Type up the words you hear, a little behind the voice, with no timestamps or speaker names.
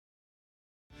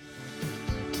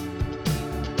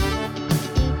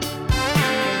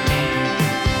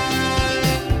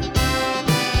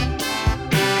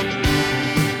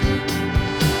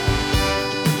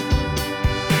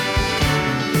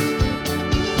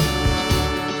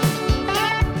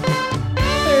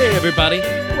everybody.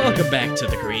 Welcome back to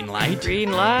the Green Light.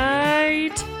 Green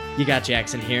light. You got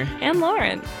Jackson here. And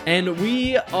Lauren. And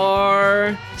we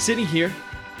are sitting here.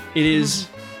 It is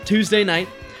Tuesday night,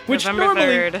 which November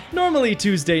 3rd. normally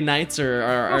Tuesday nights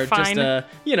are fine. just,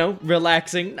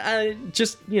 relaxing.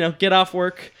 Get off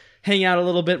work, hang out a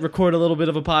little bit, record a little bit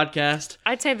of a podcast.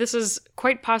 I'd say this is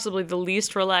quite possibly the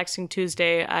least relaxing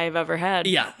Tuesday I've ever had.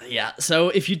 Yeah. So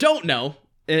if you don't know,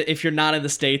 if you're not in the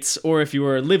States or if you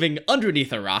are living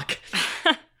underneath a rock,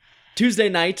 Tuesday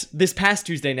night, this past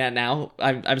Tuesday night now,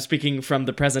 I'm speaking from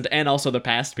the present and also the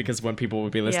past because when people will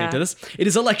be listening to this, it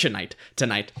is election night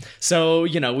tonight. So,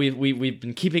 we've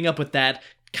been keeping up with that,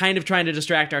 kind of trying to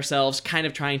distract ourselves, kind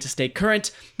of trying to stay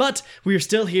current, but we are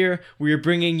still here. We are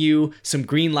bringing you some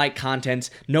green light content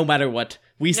no matter what.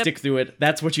 We stick through it.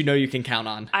 That's what you can count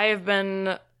on. I have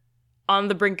been on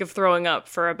the brink of throwing up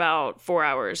for about 4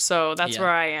 hours, so that's where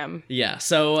I am. Yeah,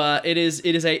 so it is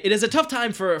a tough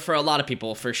time for a lot of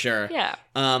people, for sure. Yeah.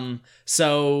 I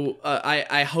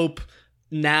hope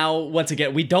now, once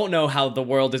again, we don't know how the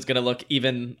world is going to look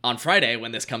even on Friday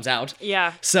when this comes out.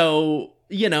 Yeah. So,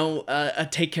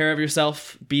 take care of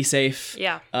yourself, be safe.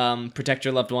 Yeah. Protect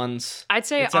your loved ones. I'd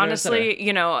say,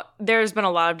 honestly, there's been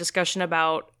a lot of discussion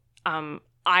about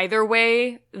either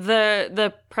way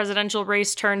the presidential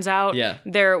race turns out,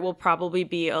 there will probably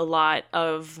be a lot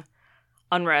of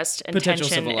unrest and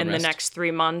tension in the next 3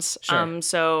 months. Sure.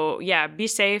 So yeah, be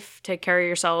safe, take care of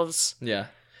yourselves. Yeah.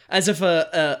 As if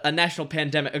a national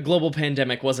pandemic, a global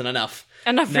pandemic wasn't enough.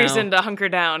 Enough reason to hunker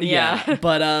down, yeah.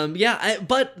 But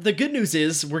the good news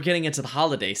is we're getting into the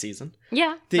holiday season.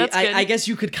 Yeah, that's good. I guess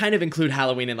you could kind of include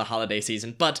Halloween in the holiday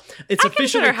season, but it's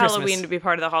officially consider Christmas. Halloween to be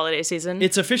part of the holiday season.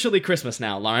 It's officially Christmas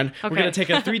now, Lauren. Okay. We're going to take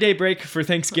a 3-day break for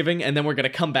Thanksgiving, and then we're going to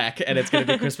come back, and it's going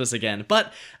to be Christmas again.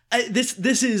 But this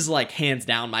is, like, hands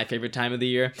down my favorite time of the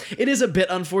year. It is a bit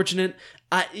unfortunate.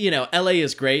 LA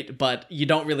is great, but you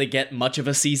don't really get much of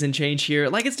a season change here.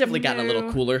 Like, it's definitely gotten a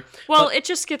little cooler. Well, it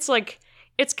just gets, like,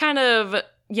 it's kind of,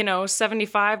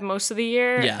 75 most of the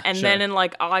year. Yeah, and sure. then in,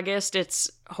 like, August,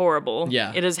 it's horrible.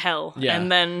 Yeah. It is hell. Yeah. And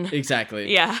then...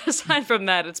 Exactly. Yeah, aside from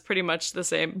that, it's pretty much the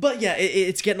same. But yeah,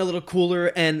 it's getting a little cooler,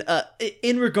 and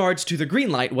in regards to the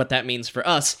green light, what that means for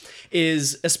us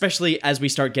is, especially as we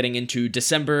start getting into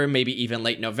December, maybe even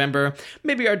late November,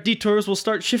 maybe our detours will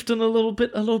start shifting a little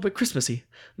bit Christmassy.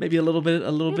 Maybe a little bit fun,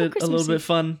 a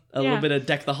little bit of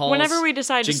deck the halls. Whenever we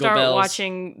decide to start bells.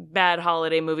 watching bad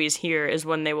holiday movies here is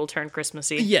when they will turn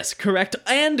Christmassy. Yes, correct.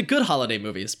 And good holiday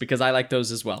movies, because I like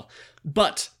those as well.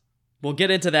 But we'll get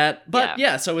into that. But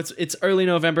yeah, so it's early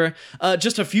November.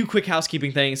 Just a few quick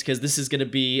housekeeping things, because this is going to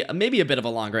be maybe a bit of a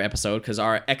longer episode, because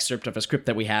our excerpt of a script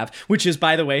that we have, which is,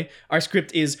 by the way, our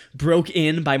script is Broke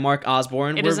In by Mark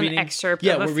Osborne. It is an excerpt of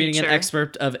a feature. Yeah, we're reading an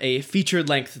excerpt of a featured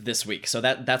length this week. So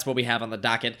that's what we have on the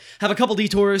docket. Have a couple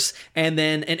detours, and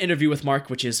then an interview with Mark,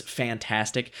 which is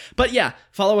fantastic. But yeah,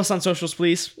 follow us on socials,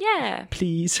 please. Yeah.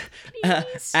 Please.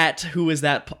 At Who Is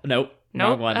That... Nope.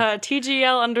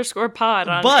 TGL_pod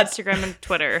on Instagram and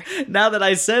Twitter. Now that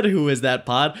I said Who Is That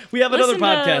Pod, we have another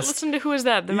podcast. Listen to Who Is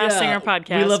That, the Masked Singer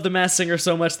podcast. We love the Masked Singer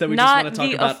so much that we just want to talk about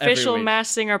every week. Not the official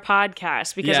Masked Singer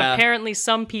podcast, because apparently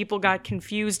some people got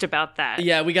confused about that.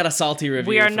 Yeah, we got a salty review.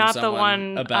 We are from not the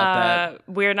one about that.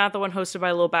 We are not the one hosted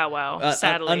by Lil Bow Wow.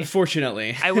 Sadly,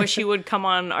 unfortunately, I wish he would come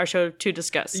on our show to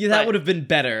discuss. Yeah, that would have been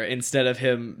better instead of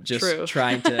him just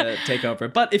trying to take over.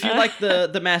 But if you like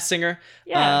the Masked Singer,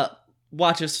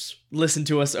 watch us, listen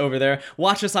to us over there.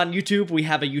 Watch us on YouTube. We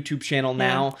have a YouTube channel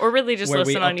now. Or really just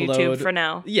listen on YouTube for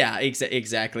now. Yeah,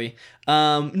 exactly.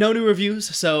 No new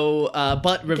reviews, so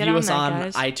but review us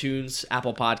on iTunes,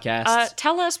 Apple Podcasts.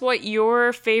 Tell us what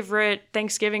your favorite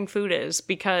Thanksgiving food is,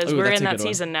 because we're in that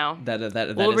season now.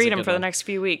 That we'll read them for the next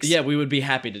few weeks. Yeah, we would be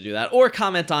happy to do that. Or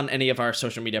comment on any of our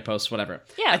social media posts, whatever.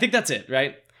 Yeah. I think that's it,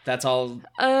 right? That's all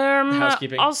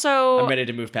housekeeping. Also, I'm ready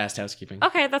to move past housekeeping.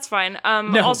 Okay, that's fine.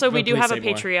 No, also, we do have a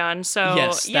Patreon, so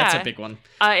yes, that's a big one.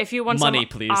 If you want money,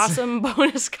 please. Awesome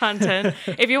bonus content,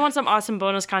 we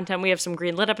have some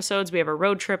greenlit episodes. We have a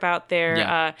road trip out there.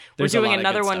 Yeah, we're doing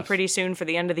another one pretty soon for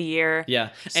the end of the year. Yeah,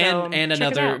 so and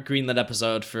another greenlit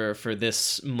episode for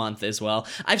this month as well.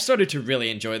 I've started to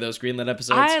really enjoy those greenlit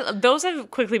episodes. Those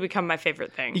have quickly become my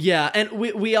favorite thing. Yeah, and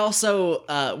we also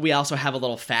have a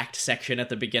little fact section at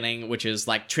the beginning, which is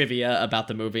like trivia about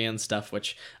the movie and stuff,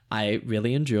 which I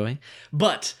really enjoy.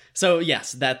 But so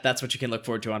yes, that's what you can look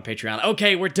forward to on Patreon.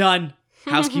 Okay, we're done.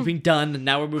 Housekeeping done.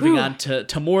 Now we're moving on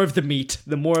to more of the meat,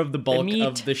 more of the bulk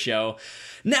of the show.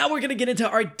 Now we're going to get into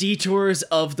our detours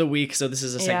of the week. So this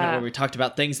is a segment where we talked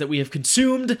about things that we have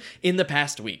consumed in the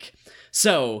past week.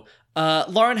 So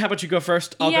Lauren, how about you go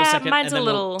first? I'll go second, mine's and then a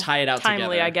little we'll tie it out timely,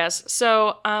 together. I guess.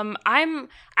 So, I'm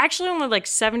actually only like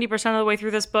 70% of the way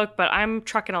through this book, but I'm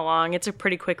trucking along. It's a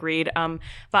pretty quick read.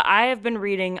 But I have been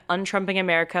reading Untrumping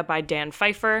America by Dan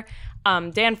Pfeiffer.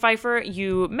 Dan Pfeiffer,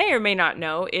 you may or may not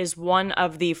know, is one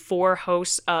of the 4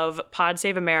 hosts of Pod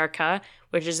Save America,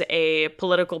 which is a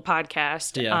political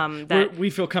podcast. That we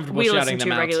feel comfortable shouting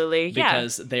them out regularly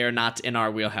because they are not in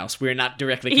our wheelhouse. We're not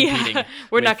directly competing. Yeah,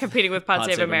 we're not competing with Pod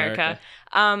Save America.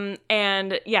 And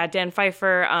Dan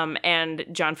Pfeiffer and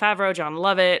Jon Favreau, John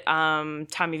Lovett, Tommy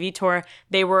Vitor,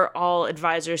 they were all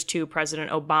advisors to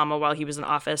President Obama while he was in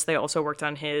office. They also worked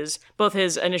on both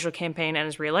his initial campaign and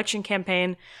his re-election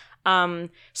campaign. Dan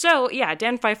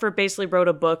Pfeiffer basically wrote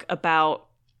a book about,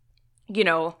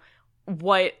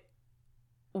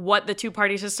 what the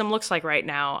two-party system looks like right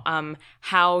now,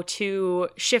 how to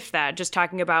shift that, just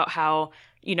talking about how,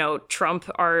 Trump,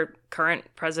 our current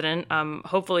president,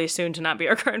 hopefully soon to not be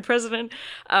our current president,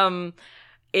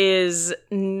 is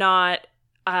not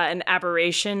an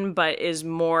aberration, but is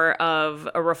more of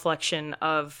a reflection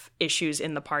of issues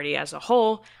in the party as a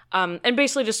whole. And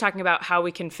basically just talking about how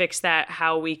we can fix that,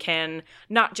 how we can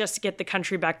not just get the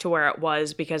country back to where it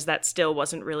was, because that still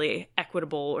wasn't really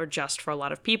equitable or just for a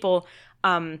lot of people,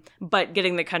 but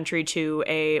getting the country to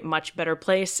a much better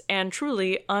place and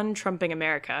truly untrumping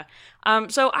America.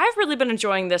 So I've really been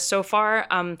enjoying this so far.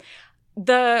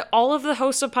 All of the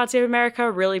hosts of Pod Save America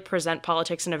really present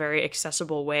politics in a very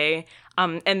accessible way.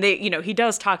 And he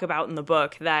does talk about in the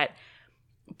book that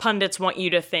pundits want you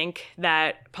to think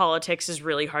that politics is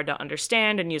really hard to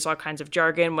understand and use all kinds of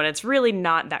jargon when it's really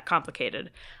not that complicated.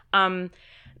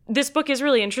 This book is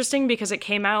really interesting because it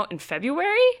came out in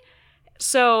February.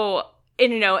 So,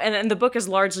 and the book is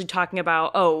largely talking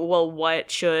about, what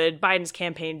should Biden's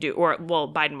campaign do?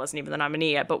 Biden wasn't even the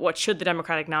nominee yet, but what should the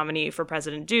Democratic nominee for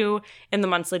president do in the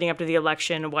months leading up to the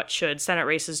election? What should Senate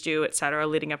races do, et cetera,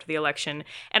 leading up to the election?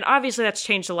 And obviously that's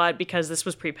changed a lot because this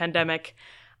was pre-pandemic.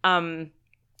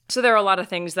 So there are a lot of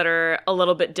things that are a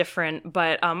little bit different,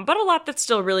 but a lot that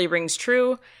still really rings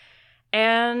true.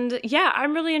 And yeah,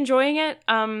 I'm really enjoying it.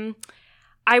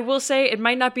 I will say it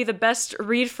might not be the best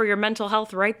read for your mental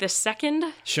health right this second.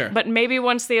 Sure. But maybe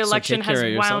once the election has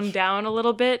wound down a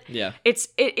little bit, it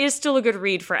is still a good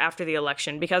read for after the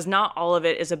election, because not all of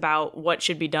it is about what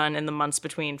should be done in the months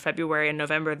between February and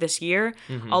November this year.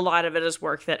 Mm-hmm. A lot of it is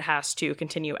work that has to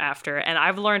continue after. And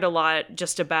I've learned a lot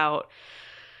just about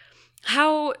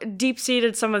how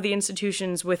deep-seated some of the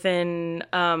institutions within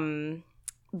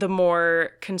the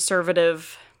more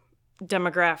conservative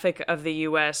demographic of the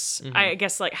U.S., I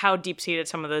guess, like how deep-seated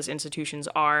some of those institutions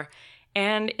are,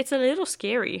 and it's a little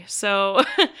scary. So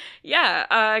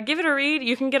give it a read.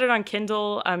 You can get it on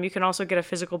Kindle. You can also get a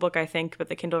physical book, I think, but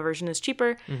the Kindle version is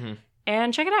cheaper.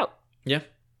 And check it out. Yeah,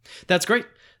 that's great.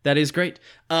 That is great.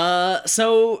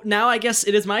 So now I guess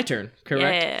it is my turn,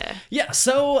 correct? Yeah,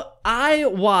 so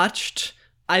I've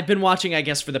been watching, I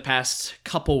guess, for the past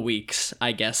couple weeks,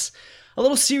 I guess, a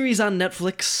little series on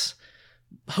Netflix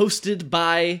hosted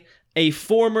by a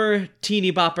former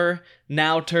teeny bopper,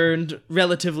 now turned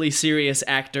relatively serious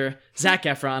actor, Zac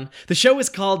Efron. The show is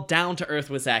called Down to Earth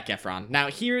with Zac Efron. Now,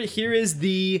 here is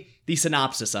the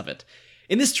synopsis of it.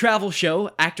 In this travel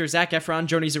show, actor Zac Efron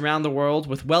journeys around the world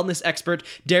with wellness expert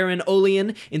Darren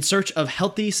Olean in search of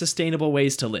healthy, sustainable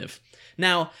ways to live.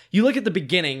 Now, you look at the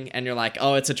beginning and you're like,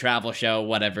 oh, it's a travel show,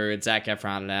 whatever, it's Zac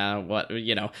Efron now,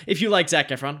 if you like Zac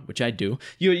Efron, which I do,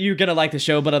 you're gonna like the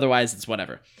show, but otherwise it's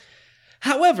whatever.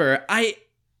 However, I'm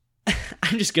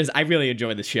just because I really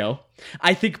enjoy the show.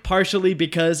 I think partially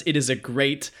because it is a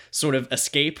great sort of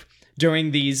escape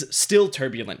during these still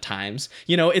turbulent times.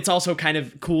 It's also kind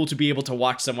of cool to be able to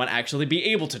watch someone actually be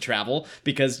able to travel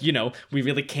because, we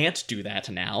really can't do that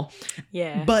now.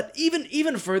 Yeah. But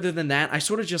even further than that, I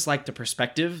sort of just like the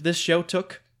perspective this show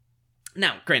took.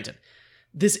 Now, granted,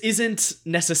 this isn't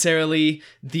necessarily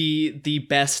the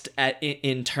best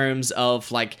in terms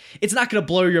of, like, it's not going to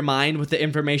blow your mind with the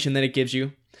information that it gives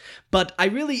you. But I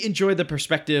really enjoy the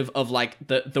perspective of, like,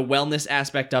 the wellness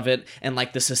aspect of it and,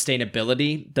 like, the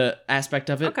sustainability, the aspect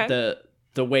of it, okay.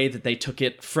 The way that they took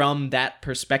it from that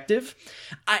perspective.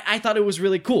 I thought it was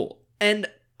really cool. And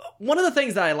one of the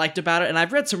things that I liked about it, and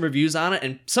I've read some reviews on it,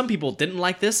 and some people didn't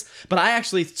like this, but I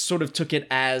actually sort of took it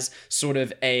as sort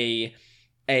of a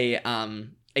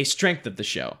strength of the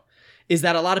show, is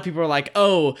that a lot of people are like,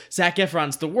 oh, Zac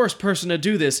Efron's the worst person to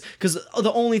do this, because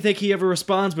the only thing he ever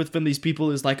responds with from these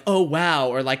people is like, oh, wow,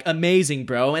 or like, amazing,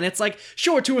 bro. And it's like,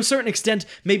 sure, to a certain extent,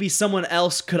 maybe someone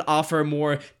else could offer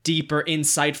more deeper,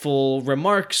 insightful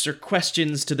remarks or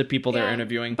questions to the people they're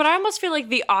interviewing. But I almost feel like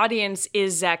the audience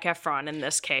is Zac Efron in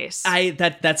this case.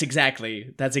 That's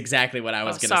exactly what I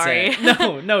was going to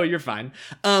say. No, you're fine.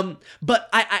 But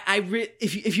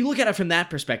if you look at it from that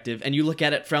perspective, and you look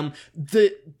at it from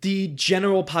the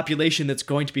general population that's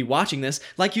going to be watching this,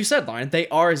 like you said, Lauren, they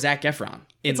are Zac Efron.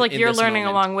 It's like you're learning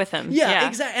along with him. Yeah,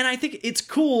 exactly. And I think it's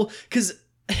cool because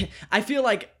I feel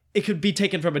like it could be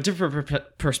taken from a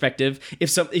different perspective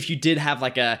if you did have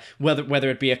like a whether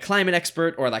it be a climate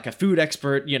expert or like a food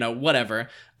expert, whatever,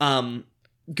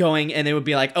 going, and they would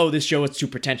be like, oh, this show is too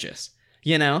pretentious.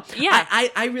 Yeah.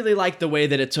 I really like the way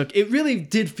that it really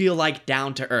did feel like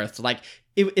down to earth. Like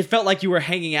it felt like you were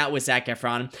hanging out with Zac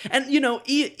Efron. And,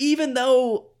 even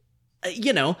though,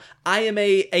 I am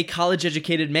a college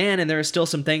educated man, and there are still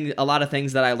a lot of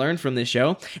things that I learned from this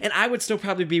show, and I would still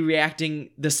probably be reacting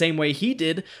the same way he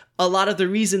did. A lot of the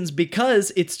reasons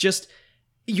because it's just,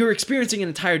 you're experiencing an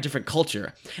entire different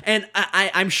culture. And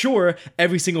I'm sure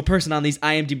every single person on these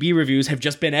IMDb reviews have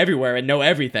just been everywhere and know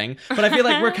everything. But I feel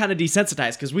like we're kind of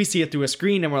desensitized because we see it through a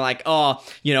screen and we're like, oh,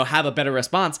 have a better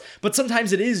response. But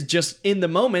sometimes it is just in the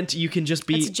moment, you can just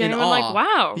be in awe. Like,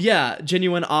 wow. Yeah,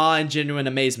 genuine awe and genuine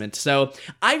amazement. So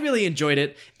I really enjoyed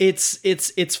it.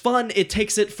 It's fun. It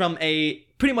takes it from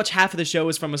pretty much half of the show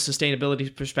is from a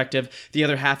sustainability perspective. The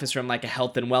other half is from like a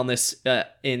health and wellness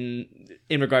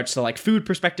in regards to like food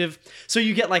perspective. So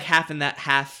you get like half and that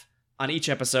half on each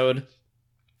episode.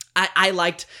 I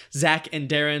liked Zach and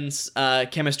Darren's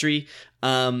chemistry.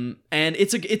 And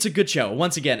it's a good show.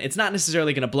 Once again, it's not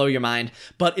necessarily going to blow your mind,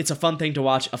 but it's a fun thing to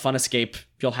watch, a fun escape.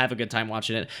 You'll have a good time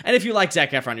watching it. And if you like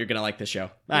Zac Efron, you're going to like this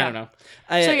show. I don't know.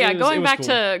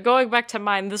 Going back to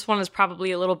mine, this one is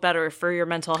probably a little better for your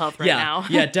mental health now.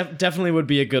 Yeah, definitely would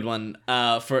be a good one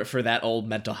for that old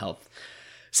mental health.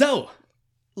 So,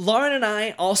 Lauren and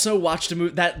I also watched a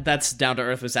movie that's Down to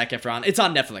Earth with Zac Efron. It's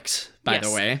on Netflix, by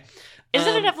the way. Is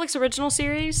it a Netflix original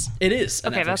series? It is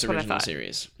a Netflix original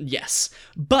series. Yes.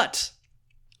 But,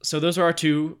 so those are our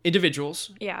two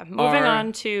individuals. Yeah. Moving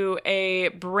on to a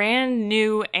brand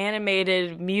new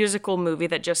animated musical movie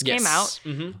that just came out.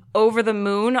 Mm-hmm. Over the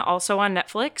Moon, also on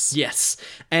Netflix. Yes.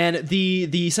 And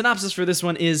the synopsis for this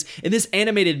one is, in this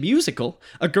animated musical,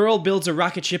 a girl builds a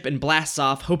rocket ship and blasts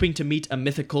off, hoping to meet a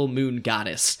mythical moon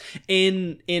goddess.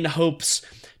 In hopes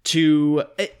to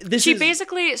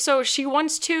she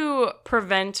wants to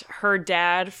prevent her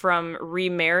dad from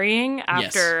remarrying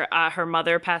after her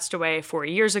mother passed away 4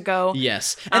 years ago.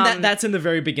 Yes. And that's in the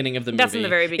very beginning of the movie. That's in the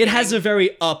very beginning. It has a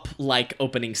very Up-like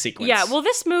opening sequence. Yeah, well,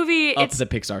 this movie... Up the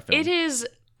Pixar film. It is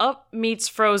Up meets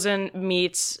Frozen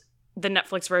meets the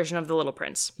Netflix version of The Little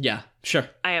Prince. Yeah, sure.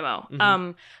 IMO.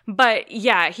 Mm-hmm. But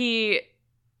yeah,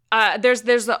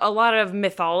 there's a lot of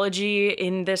mythology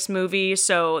in this movie.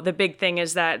 So the big thing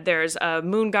is that there's a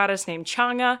moon goddess named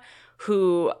Chang'e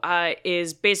who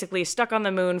is basically stuck on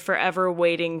the moon forever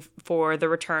waiting for the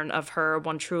return of her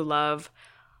one true love,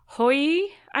 Hoi,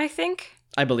 I think?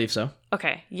 I believe so.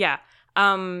 Okay, yeah.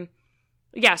 So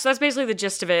that's basically the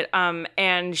gist of it.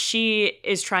 And she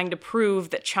is trying to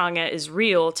prove that Chang'e is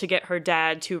real to get her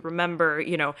dad to remember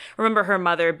her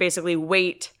mother, basically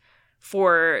wait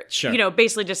for,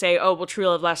 basically to say, oh, well, true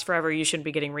love lasts forever, you shouldn't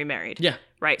be getting remarried. Yeah.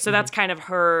 Right? So that's kind of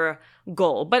her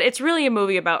goal. But it's really a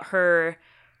movie about her,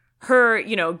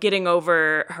 getting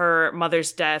over her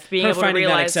mother's death, being able to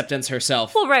realize... that acceptance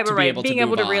herself. Well, right. Being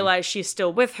able to realize she's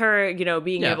still with her,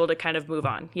 being able to kind of move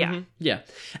on. Yeah. Mm-hmm. Yeah.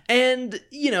 And,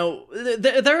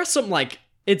 there are some,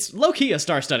 it's low-key a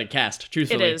star-studded cast,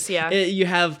 truthfully. It is, yeah. You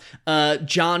have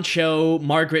John Cho,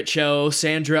 Margaret Cho,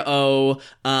 Sandra Oh.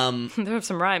 There are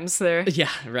some rhymes there. Yeah,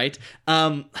 right.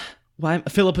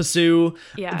 Philippa Sue.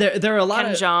 Yeah. There are a lot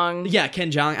Ken of... Jeong. Yeah, Ken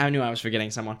Jeong. I knew I was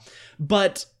forgetting someone.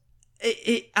 But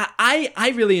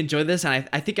I really enjoyed this, and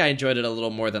I think I enjoyed it a little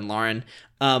more than Lauren.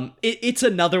 It's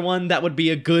another one that would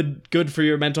be a good for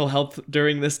your mental health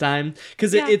during this time,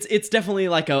 because it's definitely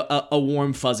like a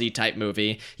warm fuzzy type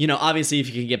movie. Obviously if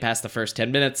you can get past the first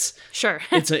 10 minutes, sure.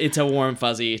 it's a warm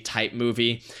fuzzy type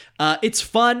movie. It's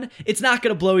fun. It's not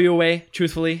gonna blow you away,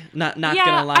 truthfully. Not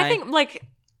gonna lie. I think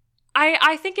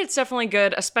I think it's definitely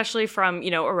good, especially from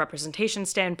a representation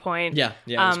standpoint. Yeah,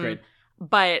 it's great.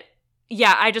 But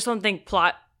yeah, I just don't think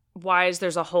plot wise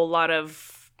there's a whole lot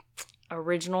of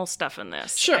original stuff in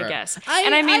this. Sure. I guess.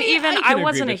 I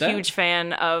wasn't a huge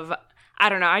fan of, I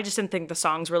don't know, I just didn't think the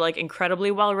songs were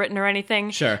incredibly well written or anything.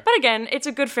 Sure. But again, it's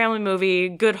a good family movie,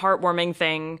 good heartwarming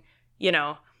thing,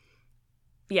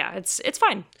 yeah, it's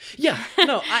fine. Yeah,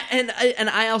 no,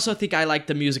 I also think I like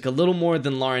the music a little more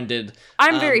than Lauren did.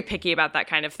 I'm very picky about that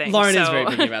kind of thing. Lauren is very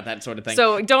picky about that sort of thing.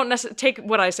 So don't take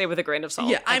what I say with a grain of salt.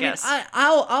 Yeah, I mean, guess.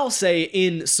 I'll say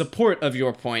in support of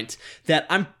your point that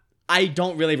I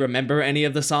don't really remember any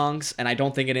of the songs, and I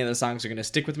don't think any of the songs are going to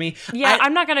stick with me. Yeah,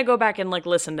 I'm not going to go back and like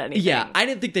listen to anything. Yeah, I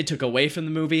didn't think they took away from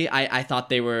the movie. I thought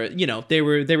they were, they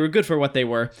were good for what they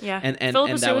were. Yeah, and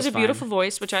Philippa Soo was a beautiful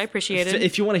voice, which I appreciated.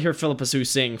 If you want to hear Philippa Soo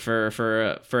sing for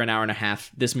an hour and a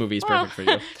half, this movie is perfect for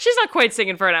you. She's not quite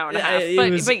singing for an hour and a half,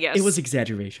 but yes. It was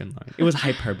exaggeration. It was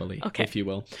hyperbole, if you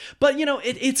will. But,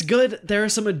 it's good. There are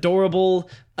some adorable,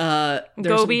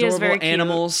 Gobi is very cute.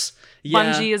 Animals.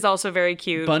 Yeah. Bungie is also very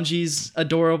cute. Bungie's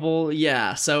adorable.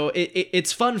 Yeah, so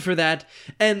it's fun for that.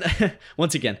 And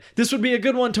once again, this would be a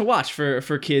good one to watch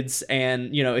for kids and,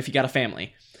 if you got a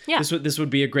family. Yeah. This would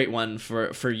be a great one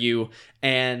for you.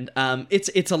 And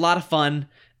it's a lot of fun.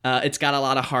 It's got a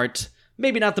lot of heart.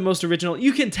 Maybe not the most original.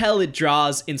 You can tell it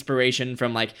draws inspiration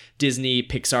from like Disney,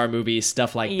 Pixar movies,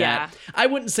 stuff like that. I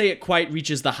wouldn't say it quite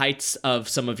reaches the heights of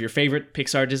some of your favorite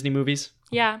Pixar Disney movies.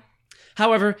 Yeah.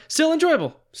 However, still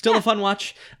enjoyable. Still a fun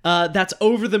watch. That's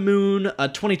Over the Moon, a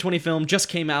 2020 film, just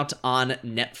came out on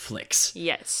Netflix.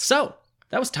 Yes. So,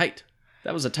 that was tight.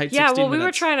 That was a tight 16 minutes. Yeah, well, we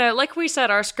were trying to, like we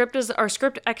said, our script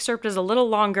excerpt is a little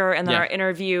longer, and then our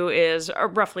interview is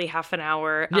roughly half an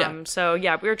hour. So,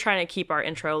 we were trying to keep our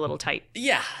intro a little tight.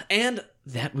 Yeah, and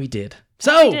that we did.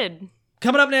 So,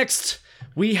 coming up next,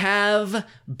 we have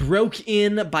Broke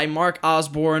In by Mark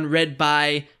Osborne, read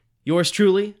by yours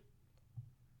truly.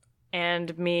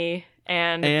 And me,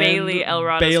 and Bailey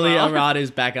Elrod as well. Bailey Elrod is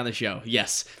back on the show,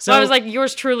 yes. So I was like,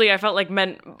 yours truly, I felt like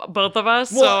meant both of us,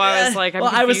 so I was like, I'm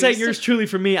confused. I was saying yours truly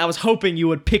for me. I was hoping you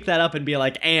would pick that up and be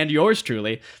like, and yours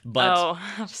truly, but... Oh,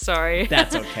 I'm sorry.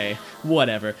 That's okay.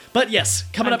 Whatever. But yes,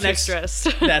 coming up next...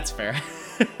 stressed. That's fair.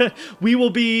 We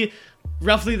will be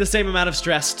roughly the same amount of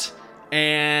stressed,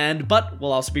 but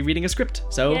we'll also be reading a script,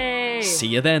 so Yay. See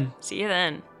you then. See you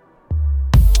then.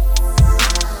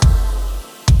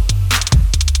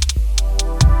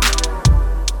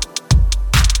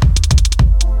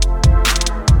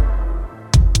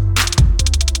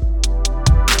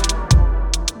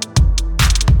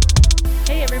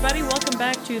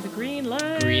 To the green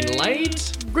light. Green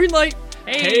light? Green light.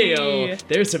 Hey-o.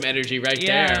 There's some energy right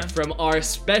there from our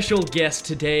special guest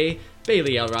today,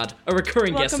 Bailey Elrod, a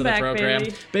recurring guest of the program.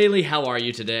 Bailey, how are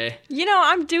you today?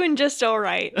 I'm doing just all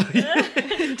right.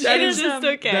 That is just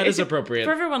okay. That is appropriate.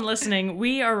 For everyone listening,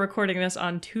 we are recording this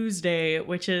on Tuesday,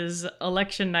 which is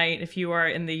election night if you are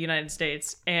in the United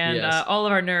States, and all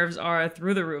of our nerves are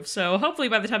through the roof. So hopefully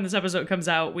by the time this episode comes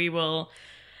out, we will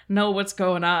know what's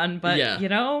going on, but we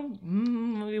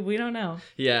don't know.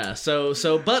 Yeah,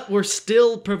 but we're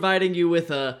still providing you with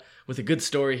a good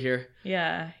story here.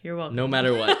 Yeah, you're welcome. No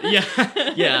matter what.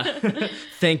 Yeah.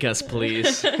 Thank us,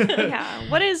 please. Yeah.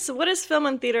 What is film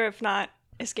and theater if not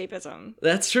escapism?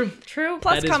 That's true.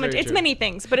 Plus comedy. It's many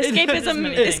things, but escapism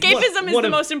is the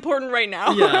most important right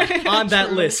now. Yeah, on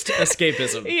that list,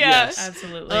 escapism. Yeah. Yes.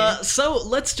 Absolutely. So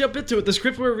let's jump into it. The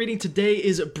script we're reading today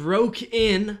is Broke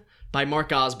In by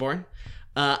Mark Osborne.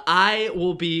 I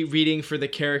will be reading for the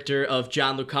character of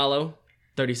John Lucalo,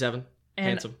 37,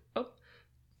 handsome.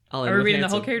 Are we reading the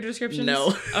whole character descriptions?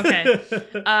 No. Okay.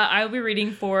 I'll be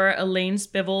reading for Elaine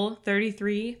Spivel,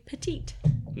 33, petite.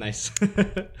 Nice.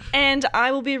 And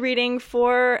I will be reading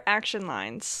for action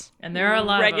lines. And there are a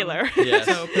lot regular. Of them. Yes.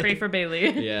 So pray for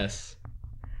Bailey. Yes.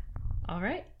 All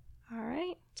right.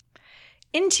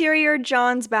 Interior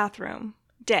John's bathroom.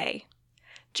 Day.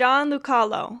 John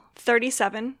Lucalo,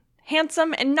 37,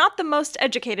 handsome and not the most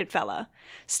educated fella,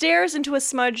 stares into a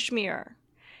smudged mirror.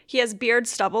 He has beard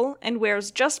stubble and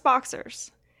wears just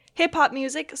boxers. Hip-hop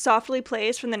music softly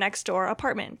plays from the next-door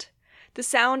apartment. The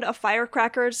sound of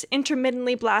firecrackers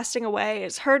intermittently blasting away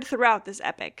is heard throughout this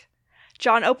epic.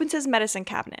 John opens his medicine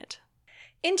cabinet.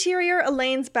 Interior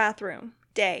Elaine's bathroom.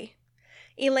 Day.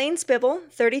 Elaine Spivel,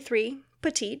 33,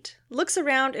 petite, looks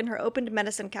around in her opened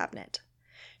medicine cabinet.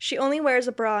 She only wears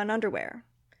a bra and underwear.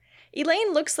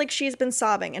 Elaine looks like she's been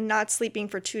sobbing and not sleeping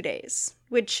for 2 days,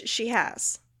 which she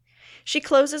has. She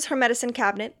closes her medicine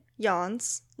cabinet,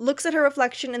 yawns, looks at her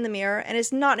reflection in the mirror, and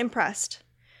is not impressed.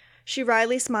 She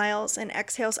wryly smiles and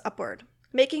exhales upward,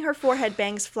 making her forehead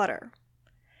bangs flutter.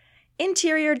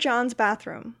 Interior John's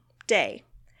bathroom. Day.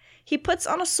 He puts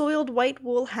on a soiled white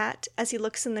wool hat as he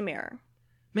looks in the mirror.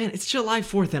 Man, it's July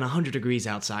 4th and 100 degrees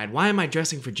outside. Why am I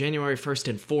dressing for January 1st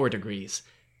and 4 degrees?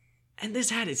 And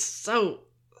this hat is so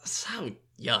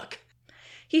yuck.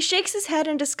 He shakes his head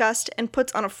in disgust and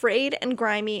puts on a frayed and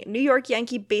grimy New York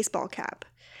Yankee baseball cap.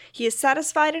 He is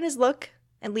satisfied in his look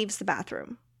and leaves the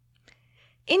bathroom.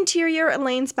 Interior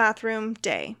Elaine's bathroom,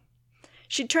 day.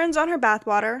 She turns on her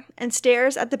bathwater and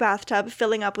stares at the bathtub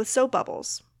filling up with soap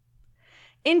bubbles.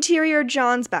 Interior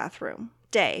John's bathroom,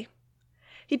 day.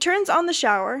 He turns on the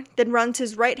shower, then runs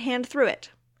his right hand through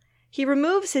it. He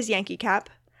removes his Yankee cap,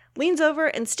 leans over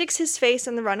and sticks his face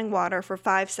in the running water for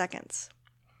 5 seconds.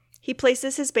 He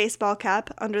places his baseball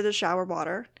cap under the shower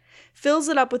water, fills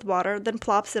it up with water, then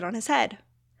plops it on his head.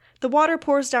 The water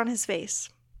pours down his face.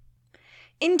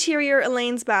 Interior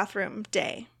Elaine's bathroom,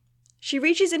 day. She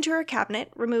reaches into her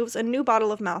cabinet, removes a new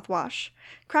bottle of mouthwash,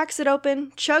 cracks it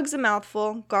open, chugs a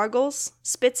mouthful, gargles,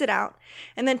 spits it out,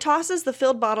 and then tosses the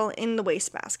filled bottle in the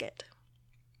wastebasket.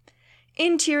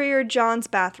 Interior John's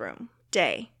bathroom,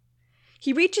 day.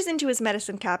 He reaches into his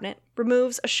medicine cabinet,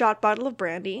 removes a shot bottle of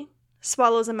brandy,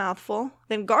 swallows a mouthful,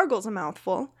 then gargles a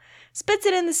mouthful, spits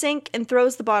it in the sink, and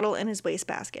throws the bottle in his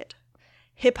wastebasket.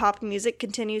 Hip-hop music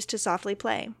continues to softly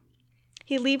play.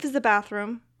 He leaves the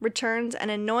bathroom, returns,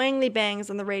 and annoyingly bangs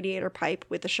on the radiator pipe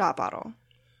with the shot bottle.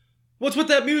 What's with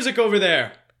that music over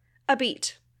there? A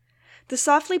beat. The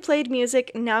softly played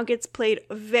music now gets played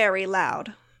very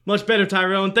loud. Much better,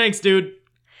 Tyrone. Thanks, dude.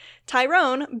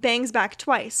 Tyrone bangs back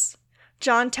twice.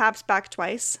 John taps back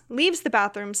twice, leaves the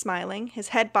bathroom smiling, his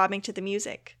head bobbing to the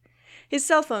music. His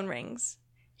cell phone rings.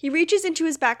 He reaches into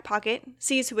his back pocket,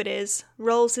 sees who it is,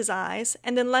 rolls his eyes,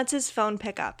 and then lets his phone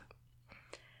pick up.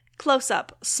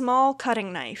 Close-up, small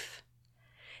cutting knife.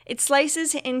 It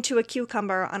slices into a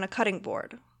cucumber on a cutting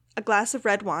board. A glass of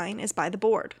red wine is by the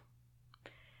board.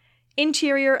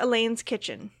 Interior Elaine's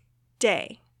kitchen,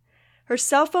 day. Her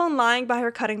cell phone lying by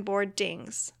her cutting board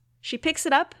dings. She picks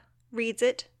it up, reads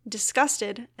it,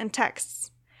 disgusted, and texts.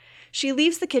 She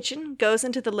leaves the kitchen, goes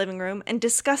into the living room, and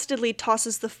disgustedly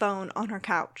tosses the phone on her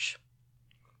couch.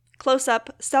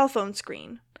 Close-up, cell phone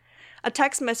screen. A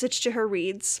text message to her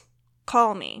reads,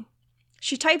 "Call me."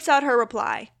 She types out her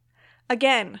reply.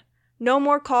 Again, no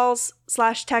more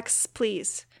calls/texts,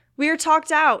 please. We're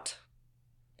talked out.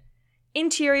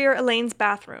 Interior Elaine's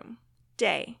bathroom,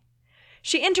 day.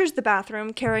 She enters the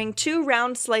bathroom carrying 2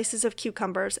 round slices of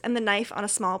cucumbers and the knife on a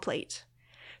small plate.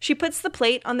 She puts the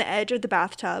plate on the edge of the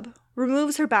bathtub,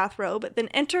 removes her bathrobe, then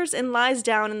enters and lies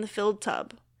down in the filled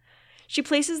tub. She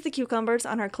places the cucumbers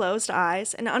on her closed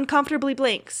eyes and uncomfortably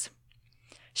blinks.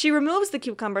 She removes the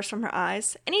cucumbers from her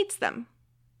eyes and eats them.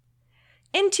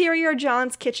 Interior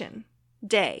John's kitchen,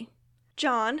 day.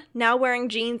 John, now wearing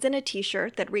jeans and a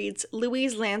t-shirt that reads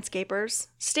Louise Landscapers,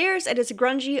 stares at his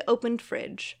grungy opened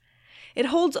fridge. It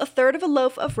holds 1/3 of a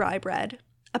loaf of rye bread,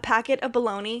 a packet of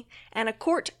bologna, and a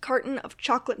quart carton of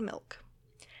chocolate milk.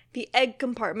 The egg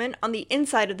compartment on the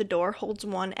inside of the door holds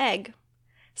 1 egg.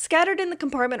 Scattered in the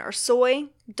compartment are soy,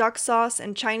 duck sauce,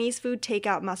 and Chinese food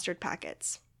takeout mustard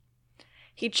packets.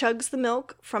 He chugs the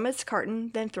milk from its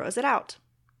carton, then throws it out.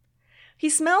 He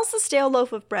smells the stale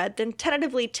loaf of bread, then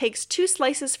tentatively takes 2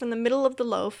 slices from the middle of the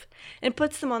loaf and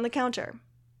puts them on the counter.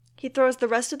 He throws the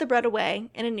rest of the bread away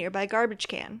in a nearby garbage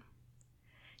can.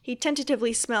 He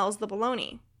tentatively smells the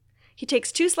bologna. He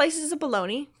takes 2 slices of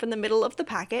bologna from the middle of the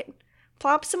packet,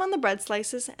 plops them on the bread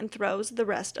slices, and throws the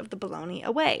rest of the bologna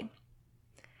away.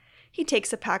 He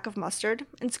takes a pack of mustard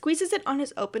and squeezes it on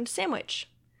his opened sandwich.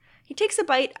 He takes a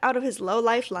bite out of his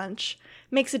low-life lunch,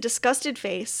 makes a disgusted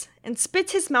face, and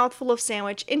spits his mouthful of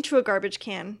sandwich into a garbage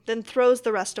can, then throws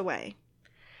the rest away.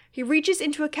 He reaches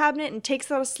into a cabinet and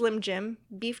takes out a Slim Jim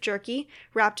beef jerky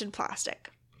wrapped in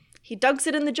plastic. He dunks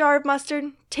it in the jar of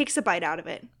mustard, takes a bite out of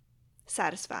it.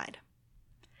 Satisfied.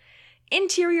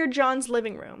 Interior John's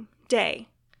living room, day.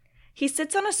 He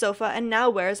sits on a sofa and now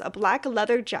wears a black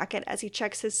leather jacket as he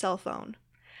checks his cell phone.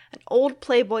 An old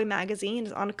Playboy magazine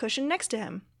is on a cushion next to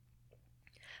him.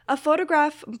 A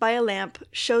photograph by a lamp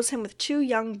shows him with 2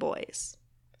 young boys.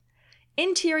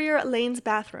 Interior Elaine's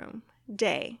bathroom,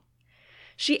 day.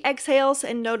 She exhales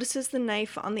and notices the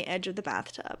knife on the edge of the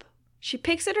bathtub. She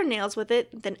picks at her nails with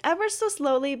it, then ever so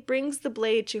slowly brings the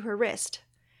blade to her wrist.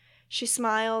 She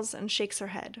smiles and shakes her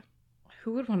head.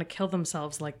 Who would want to kill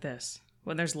themselves like this,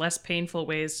 when there's less painful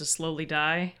ways to slowly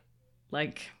die?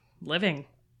 Like living.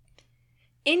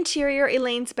 Interior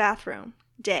Elaine's bathroom,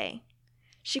 day.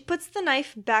 She puts the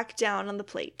knife back down on the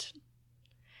plate.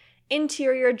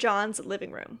 Interior John's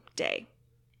living room, day.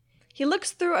 He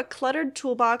looks through a cluttered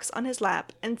toolbox on his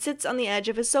lap and sits on the edge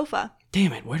of his sofa.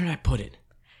 Damn it, where did I put it?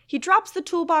 He drops the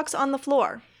toolbox on the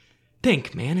floor.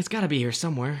 Think, man, it's gotta be here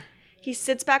somewhere. He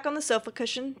sits back on the sofa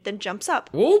cushion, then jumps up.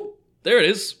 Whoa, there it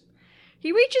is.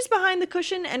 He reaches behind the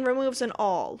cushion and removes an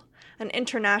awl, an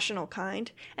international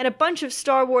kind, and a bunch of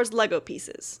Star Wars Lego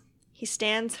pieces. He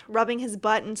stands, rubbing his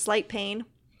butt in slight pain.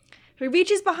 He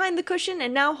reaches behind the cushion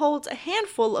and now holds a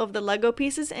handful of the Lego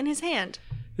pieces in his hand.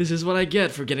 This is what I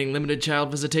get for getting limited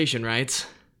child visitation rights.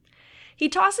 He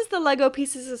tosses the Lego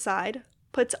pieces aside,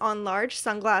 puts on large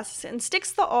sunglasses, and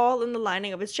sticks the awl in the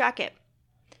lining of his jacket.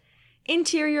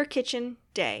 Interior kitchen,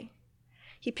 day.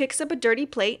 He picks up a dirty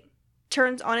plate,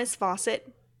 turns on his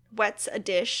faucet, wets a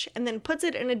dish, and then puts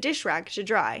it in a dish rag to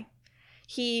dry.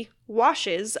 He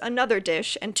washes another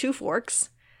dish and 2 forks,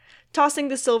 tossing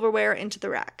the silverware into the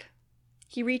rack.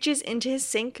 He reaches into his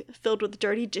sink filled with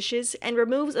dirty dishes and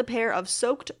removes a pair of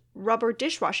soaked rubber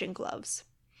dishwashing gloves.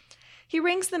 He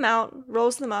wrings them out,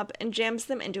 rolls them up, and jams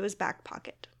them into his back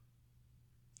pocket.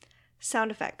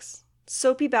 Sound effects.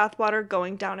 Soapy bathwater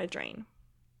going down a drain.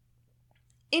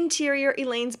 Interior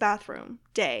Elaine's bathroom,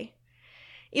 day.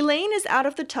 Elaine is out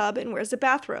of the tub and wears a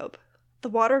bathrobe. The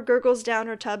water gurgles down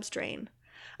her tub's drain.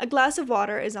 A glass of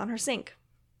water is on her sink.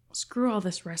 Screw all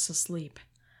this restless sleep.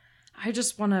 I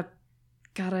just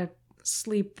gotta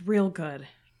sleep real good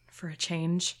for a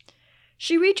change.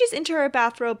 She reaches into her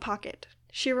bathrobe pocket.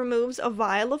 She removes a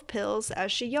vial of pills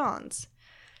as she yawns.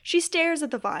 She stares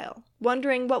at the vial,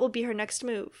 wondering what will be her next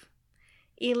move.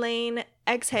 Elaine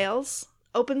exhales,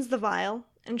 opens the vial,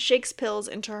 and shakes pills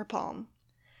into her palm.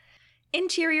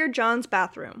 Interior John's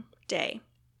bathroom, day.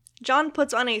 John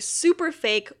puts on a super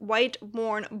fake, white,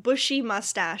 worn, bushy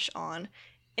mustache on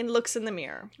and looks in the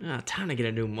mirror. Time to get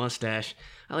a new mustache.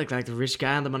 I look like the rich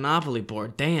guy on the Monopoly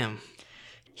board, damn.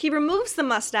 He removes the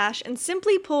mustache and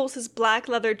simply pulls his black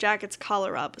leather jacket's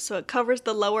collar up so it covers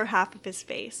the lower half of his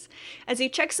face, as he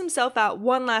checks himself out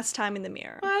one last time in the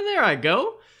mirror. There I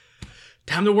go.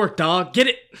 Time to work, dog. Get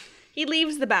it! He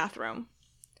leaves the bathroom.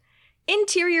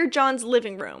 Interior John's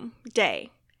living room,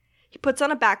 day. He puts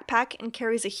on a backpack and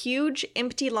carries a huge,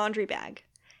 empty laundry bag.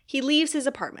 He leaves his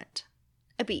apartment.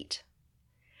 A beat.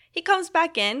 He comes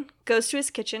back in, goes to his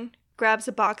kitchen, grabs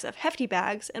a box of hefty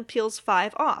bags, and peels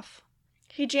 5 off.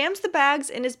 He jams the bags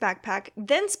in his backpack,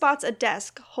 then spots a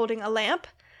desk holding a lamp,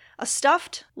 a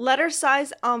stuffed,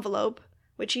 letter-size envelope,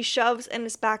 which he shoves in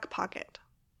his back pocket.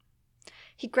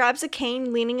 He grabs a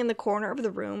cane leaning in the corner of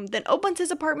the room, then opens his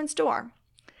apartment's door.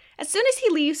 As soon as he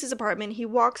leaves his apartment, he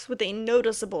walks with a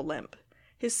noticeable limp.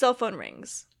 His cell phone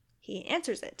rings. He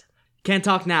answers it. Can't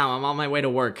talk now. I'm on my way to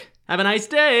work. Have a nice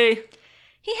day.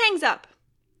 He hangs up.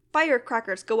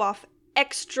 Firecrackers go off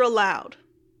extra loud.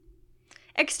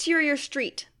 Exterior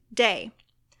street, day.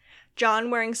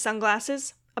 John wearing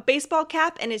sunglasses, a baseball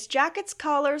cap, and his jacket's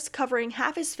collars covering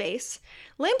half his face,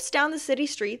 limps down the city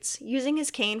streets, using his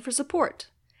cane for support.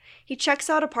 He checks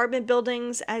out apartment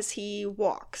buildings as he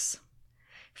walks.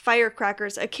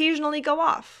 Firecrackers occasionally go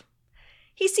off.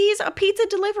 He sees a pizza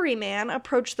delivery man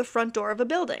approach the front door of a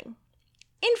building.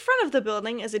 In front of the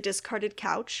building is a discarded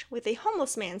couch with a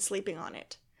homeless man sleeping on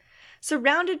it,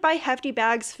 surrounded by hefty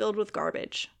bags filled with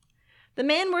garbage. The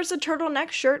man wears a turtleneck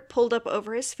shirt pulled up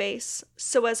over his face,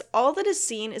 so as all that is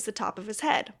seen is the top of his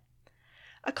head.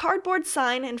 A cardboard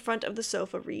sign in front of the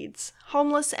sofa reads,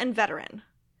 "Homeless and Veteran."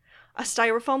 A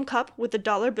styrofoam cup with a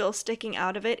dollar bill sticking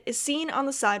out of it is seen on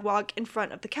the sidewalk in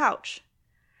front of the couch.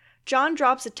 John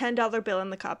drops a $10 bill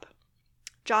in the cup.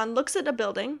 John looks at a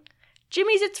building,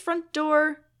 jimmies its front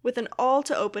door with an awl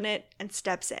to open it, and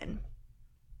steps in.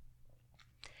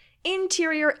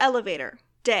 Interior elevator,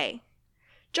 day.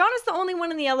 John is the only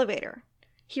one in the elevator.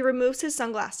 He removes his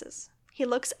sunglasses. He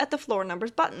looks at the floor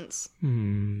number's buttons.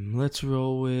 Let's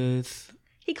roll with...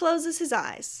 He closes his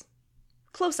eyes.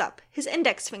 Close up, his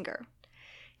index finger.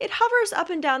 It hovers up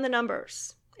and down the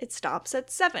numbers. It stops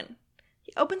at 7.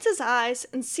 He opens his eyes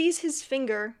and sees his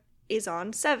finger is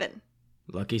on 7.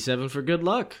 Lucky 7 for good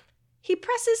luck. He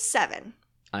presses 7.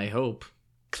 I hope.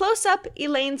 Close up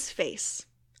Elaine's face,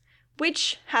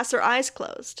 which has her eyes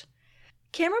closed.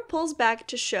 Camera pulls back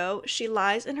to show she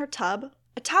lies in her tub,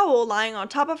 a towel lying on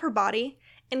top of her body,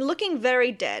 and looking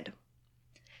very dead.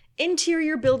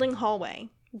 Interior building hallway,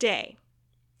 day.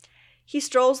 He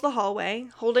strolls the hallway,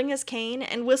 holding his cane,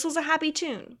 and whistles a happy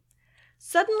tune.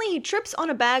 Suddenly he trips on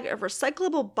a bag of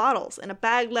recyclable bottles in a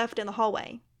bag left in the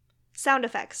hallway. Sound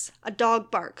effects. A dog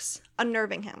barks,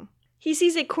 unnerving him. He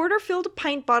sees a quarter-filled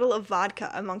pint bottle of vodka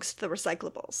amongst the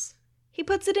recyclables. He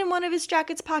puts it in one of his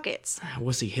jacket's pockets.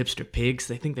 Wussy hipster pigs.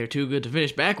 They think they're too good to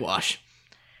finish backwash.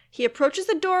 He approaches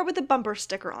the door with a bumper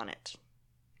sticker on it.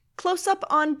 Close up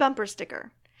on bumper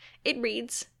sticker. It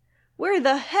reads, "Where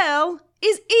the hell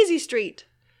is Easy Street?"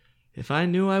 If I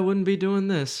knew, I wouldn't be doing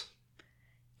this.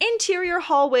 Interior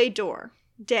hallway door,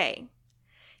 day.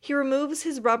 He removes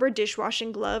his rubber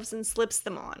dishwashing gloves and slips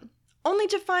them on, only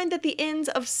to find that the ends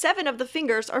of 7 of the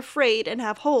fingers are frayed and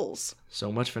have holes. So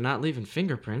much for not leaving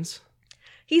fingerprints.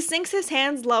 He sinks his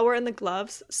hands lower in the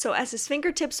gloves so as his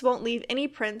fingertips won't leave any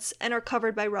prints and are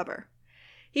covered by rubber.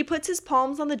 He puts his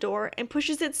palms on the door and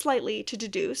pushes it slightly to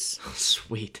deduce. Oh,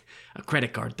 sweet. A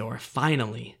credit card door,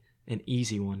 finally. An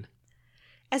easy one.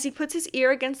 As he puts his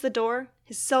ear against the door,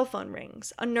 his cell phone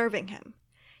rings, unnerving him.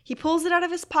 He pulls it out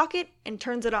of his pocket and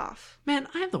turns it off. Man,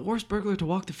 I am the worst burglar to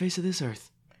walk the face of this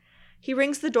earth. He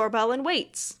rings the doorbell and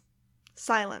waits.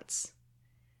 Silence.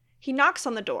 He knocks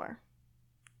on the door.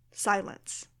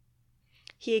 Silence.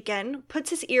 He again puts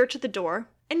his ear to the door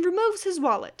and removes his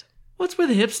wallet. What's with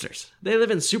hipsters? They live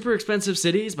in super expensive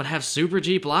cities but have super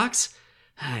cheap locks?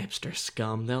 Hipster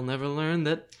scum, they'll never learn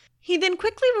that. He then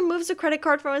quickly removes a credit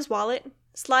card from his wallet,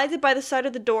 slides it by the side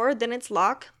of the door, then its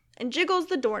lock, and jiggles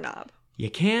the doorknob. You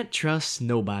can't trust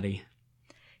nobody.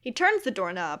 He turns the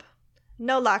doorknob.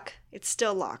 No luck, it's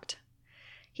still locked.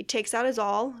 He takes out his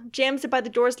awl, jams it by the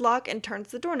door's lock, and turns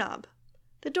the doorknob.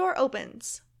 The door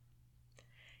opens.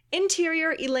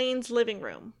 Interior Elaine's living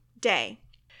room. Day.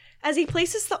 As he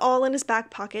places the awl in his back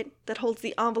pocket that holds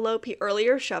the envelope he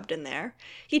earlier shoved in there,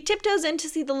 he tiptoes in to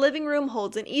see the living room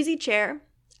holds an easy chair,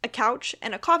 a couch,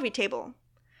 and a coffee table.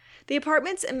 The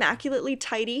apartment's immaculately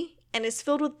tidy and is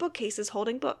filled with bookcases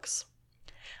holding books.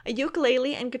 A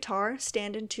ukulele and guitar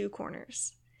stand in two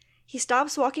corners. He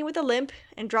stops walking with a limp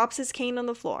and drops his cane on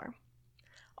the floor.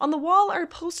 On the wall are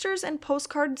posters and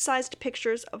postcard-sized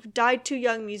pictures of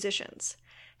died-too-young musicians.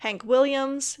 Hank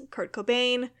Williams, Kurt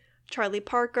Cobain, Charlie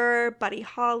Parker, Buddy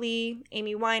Holly,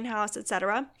 Amy Winehouse,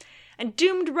 etc., and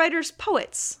doomed writers'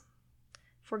 poets.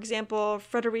 For example,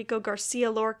 Federico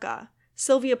Garcia Lorca,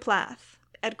 Sylvia Plath,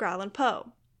 Edgar Allan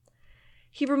Poe.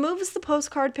 He removes the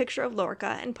postcard picture of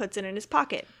Lorca and puts it in his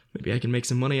pocket. Maybe I can make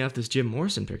some money off this Jim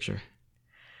Morrison picture.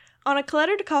 On a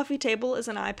cluttered coffee table is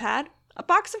an iPad, a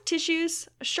box of tissues,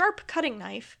 a sharp cutting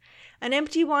knife, an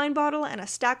empty wine bottle and a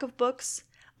stack of books,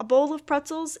 a bowl of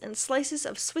pretzels, and slices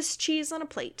of Swiss cheese on a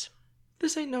plate.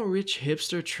 This ain't no rich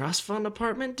hipster trust fund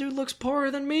apartment. Dude looks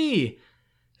poorer than me.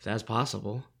 If that's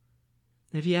possible.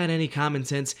 If he had any common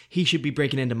sense, he should be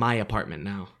breaking into my apartment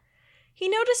now. He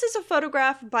notices a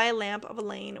photograph by a lamp of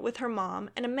Elaine with her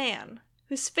mom and a man,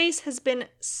 whose face has been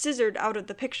scissored out of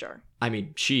the picture. I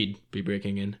mean, she'd be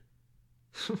breaking in.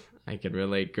 I can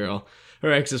relate, girl.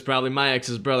 Her ex is probably my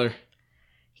ex's brother.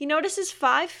 He notices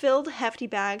 5 filled hefty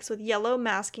bags with yellow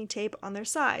masking tape on their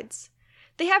sides.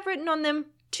 They have written on them,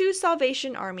 "To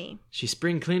Salvation Army." She's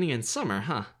spring cleaning in summer,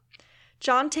 huh?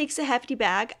 John takes a hefty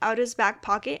bag out of his back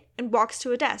pocket and walks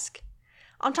to a desk.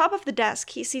 On top of the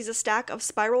desk, he sees a stack of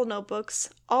spiral notebooks,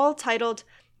 all titled,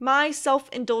 "My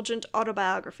Self-Indulgent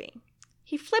Autobiography."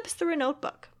 He flips through a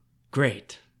notebook.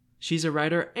 Great. She's a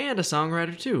writer and a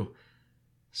songwriter, too.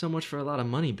 So much for a lot of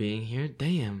money being here.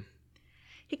 Damn.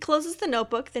 He closes the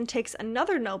notebook, then takes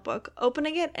another notebook,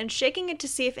 opening it and shaking it to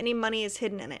see if any money is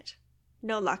hidden in it.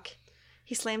 No luck.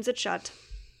 He slams it shut.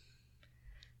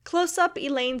 Close up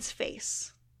Elaine's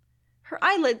face. Her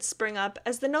eyelids spring up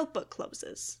as the notebook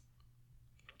closes.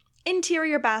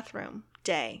 Interior bathroom.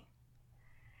 Day.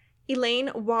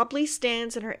 Elaine wobbly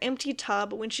stands in her empty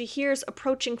tub when she hears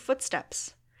approaching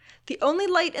footsteps. The only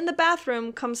light in the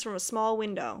bathroom comes from a small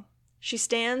window. She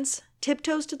stands,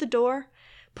 tiptoes to the door,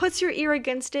 puts her ear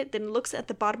against it, then looks at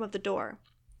the bottom of the door.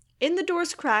 In the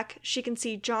door's crack, she can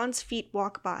see John's feet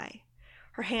walk by.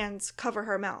 Her hands cover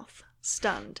her mouth,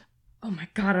 stunned. Oh my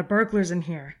god, a burglar's in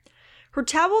here. Her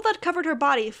towel that covered her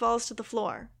body falls to the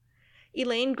floor.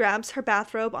 Elaine grabs her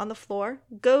bathrobe on the floor,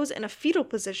 goes in a fetal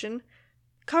position,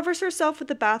 covers herself with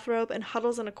the bathrobe, and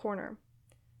huddles in a corner.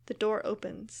 The door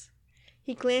opens.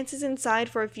 He glances inside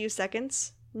for a few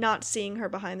seconds, not seeing her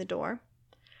behind the door.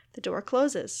 The door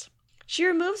closes. She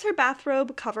removes her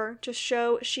bathrobe cover to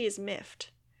show she is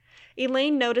miffed.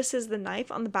 Elaine notices the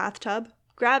knife on the bathtub,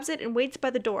 grabs it, and waits by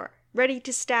the door, ready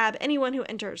to stab anyone who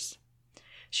enters.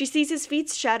 She sees his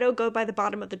feet's shadow go by the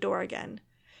bottom of the door again.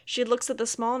 She looks at the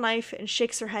small knife and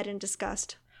shakes her head in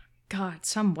disgust. God,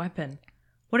 some weapon.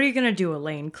 What are you gonna do,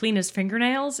 Elaine? Clean his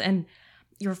fingernails? And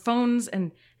your phones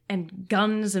and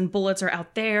guns and bullets are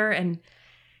out there and...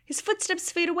 His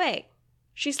footsteps fade away.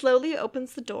 She slowly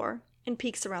opens the door and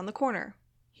peeks around the corner.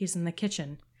 He's in the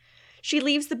kitchen. She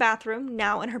leaves the bathroom,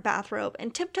 now in her bathrobe,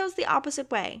 and tiptoes the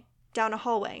opposite way, down a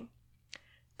hallway.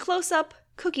 Close up,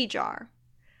 cookie jar.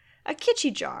 A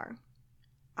kitschy jar,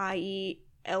 i.e.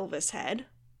 Elvis head.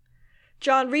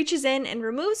 John reaches in and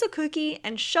removes a cookie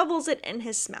and shovels it in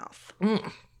his mouth.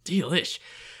 Delish.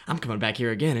 I'm coming back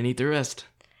here again and eat the rest.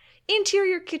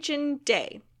 Interior kitchen.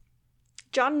 Day.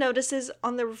 John notices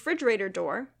on the refrigerator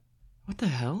door... What the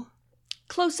hell?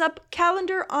 Close up,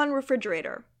 calendar on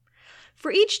refrigerator.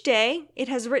 For each day, it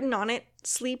has written on it,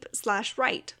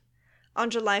 sleep/write. On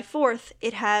July 4th,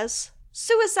 it has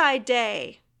Suicide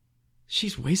Day.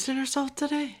 She's wasting herself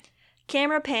today?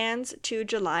 Camera pans to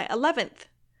July 11th.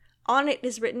 On it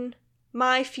is written,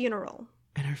 My Funeral.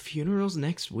 And her funeral's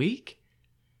next week?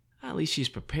 At least she's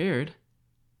prepared.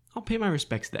 I'll pay my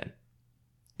respects then.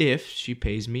 If she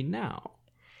pays me now.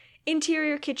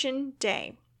 Interior Kitchen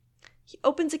Day. He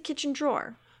opens a kitchen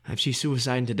drawer. If she's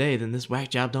suiciding today, then this whack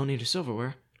job don't need her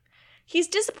silverware. He's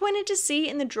disappointed to see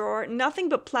in the drawer nothing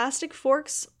but plastic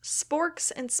forks,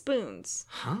 sporks, and spoons.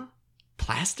 Huh?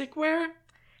 Plasticware?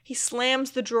 He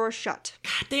slams the drawer shut.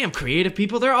 Goddamn creative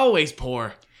people, they're always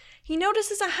poor. He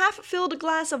notices a half-filled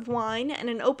glass of wine and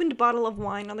an opened bottle of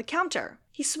wine on the counter.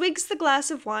 He swigs the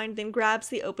glass of wine, then grabs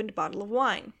the opened bottle of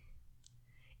wine.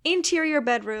 Interior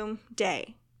Bedroom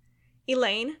Day.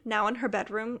 Elaine, now in her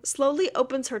bedroom, slowly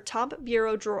opens her top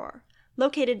bureau drawer,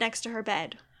 located next to her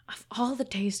bed. Of all the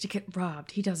days to get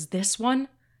robbed, he does this one?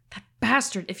 That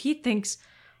bastard, if he thinks...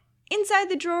 Inside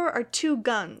the drawer are 2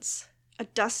 guns, a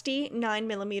dusty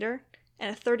 9mm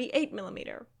and a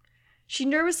 38mm. She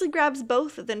nervously grabs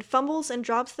both, then fumbles and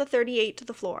drops the 38 to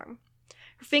the floor.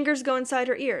 Her fingers go inside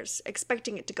her ears,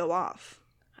 expecting it to go off.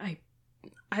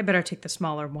 I better take the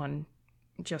smaller one,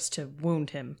 just to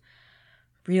wound him.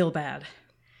 Real bad.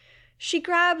 She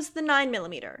grabs the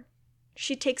 9mm.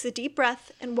 She takes a deep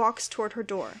breath and walks toward her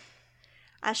door.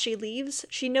 As she leaves,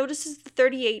 she notices the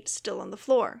 38 still on the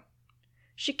floor.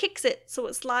 She kicks it so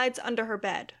it slides under her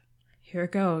bed. Here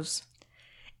it goes.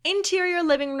 Interior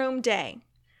Living Room Day.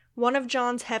 One of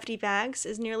John's hefty bags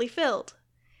is nearly filled.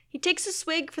 He takes a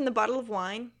swig from the bottle of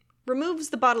wine, removes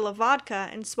the bottle of vodka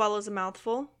and swallows a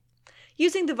mouthful,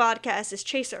 using the vodka as his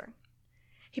chaser.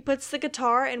 He puts the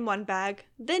guitar in one bag,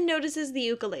 then notices the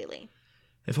ukulele.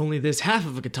 If only this half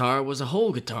of a guitar was a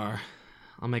whole guitar,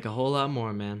 I'll make a whole lot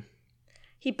more, man.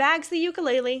 He bags the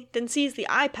ukulele, then sees the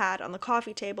iPad on the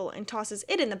coffee table and tosses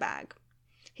it in the bag.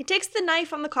 He takes the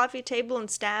knife on the coffee table and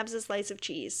stabs a slice of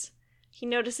cheese. He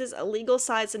notices a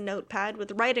legal-sized notepad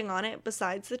with writing on it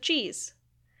besides the cheese.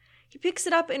 He picks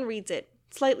it up and reads it,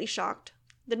 slightly shocked,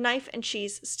 the knife and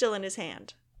cheese still in his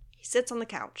hand. He sits on the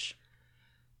couch.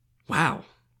 Wow,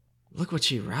 look what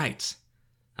she writes.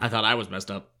 I thought I was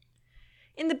messed up.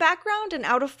 In the background and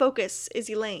out of focus is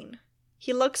Elaine.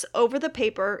 He looks over the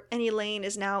paper and Elaine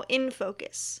is now in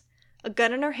focus, a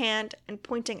gun in her hand and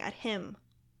pointing at him,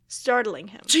 startling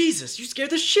him. Jesus, you scared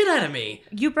the shit out of me!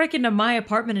 You break into my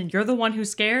apartment and you're the one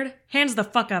who's scared? Hands the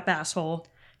fuck up, asshole.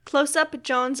 Close up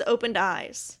John's opened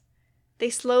eyes. They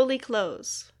slowly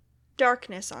close.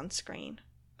 Darkness on screen.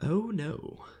 Oh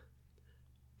no.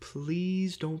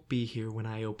 Please don't be here when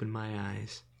I open my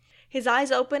eyes. His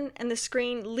eyes open and the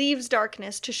screen leaves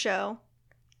darkness to show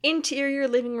Interior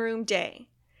Living Room Day.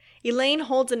 Elaine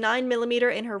holds a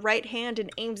 9mm in her right hand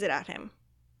and aims it at him.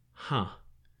 Huh.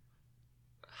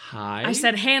 Hi? I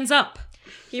said hands up.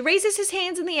 He raises his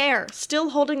hands in the air,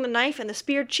 still holding the knife and the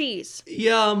speared cheese.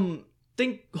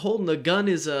 Think holding a gun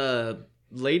is,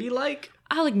 ladylike?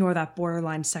 I'll ignore that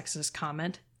borderline sexist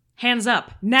comment. Hands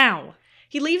up, now!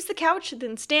 He leaves the couch,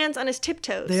 then stands on his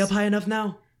tiptoes. They up high enough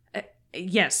now?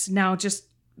 Yes, now just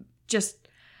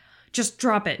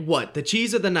drop it. What, the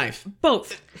cheese or the knife?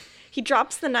 Both. He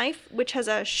drops the knife, which has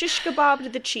a shish kebab to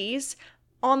the cheese,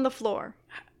 on the floor.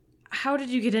 How did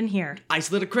you get in here? I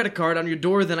slid a credit card on your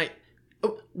door, then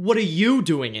what are you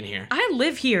doing in here? I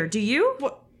live here, do you?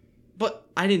 What? But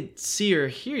I didn't see or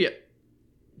hear you.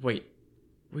 Wait,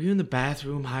 were you in the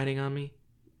bathroom hiding on me?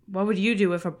 What would you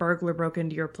do if a burglar broke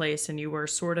into your place and you were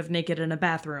sort of naked in a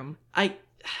bathroom? I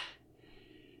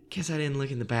guess I didn't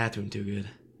look in the bathroom too good.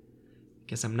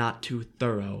 Guess I'm not too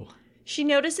thorough. She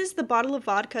notices the bottle of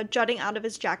vodka jutting out of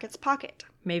his jacket's pocket.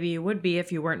 Maybe you would be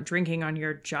if you weren't drinking on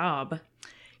your job.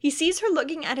 He sees her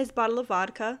looking at his bottle of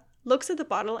vodka, looks at the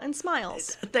bottle, and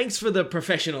smiles. Thanks for the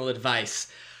professional advice.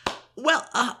 Well,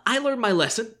 I learned my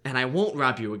lesson, and I won't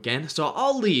rob you again, so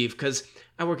I'll leave, because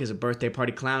I work as a birthday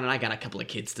party clown, and I got a couple of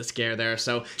kids to scare there,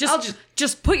 so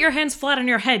Just put your hands flat on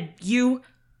your head, you.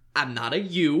 I'm not a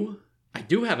you. I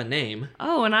do have a name.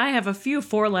 Oh, and I have a few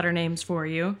 4-letter names for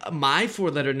you. My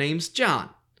 4-letter name's John.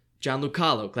 John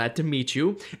Lucalo, glad to meet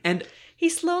you, and... He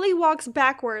slowly walks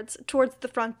backwards towards the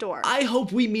front door. I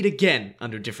hope we meet again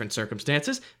under different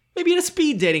circumstances. Maybe in a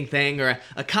speed dating thing, or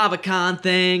a Kava-Con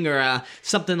thing, or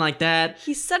something like that.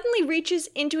 He suddenly reaches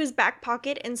into his back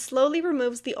pocket and slowly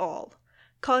removes the awl,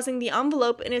 causing the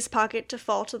envelope in his pocket to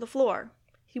fall to the floor.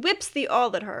 He whips the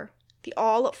awl at her. The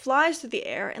awl flies through the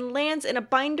air and lands in a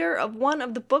binder of one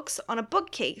of the books on a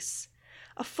bookcase,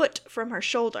 a foot from her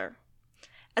shoulder.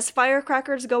 As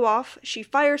firecrackers go off, she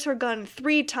fires her gun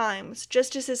 3 times,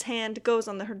 just as his hand goes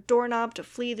on her doorknob to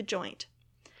flee the joint.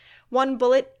 One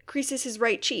bullet creases his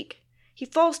right cheek. He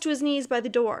falls to his knees by the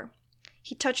door.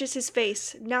 He touches his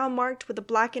face, now marked with a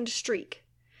blackened streak.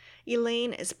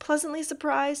 Elaine is pleasantly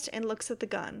surprised and looks at the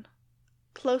gun.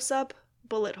 Close up,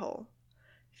 bullet hole.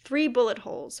 3 bullet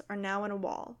holes are now in a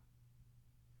wall.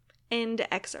 End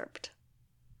excerpt.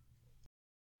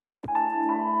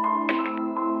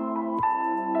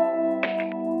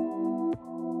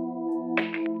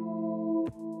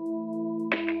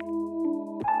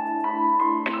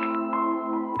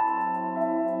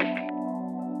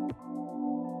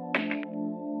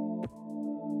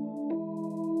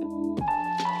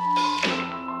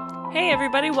 Hey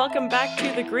everybody, welcome back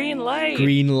to The Green Light.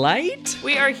 Green Light?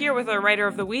 We are here with our writer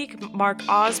of the week, Mark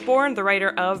Osborne, the writer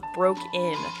of Broke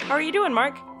In. How are you doing,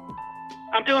 Mark?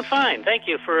 I'm doing fine. Thank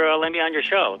you for letting me on your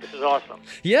show. This is awesome.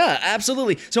 Yeah,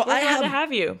 absolutely. So We're glad to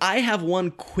have you. I have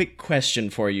one quick question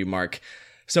for you, Mark.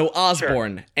 So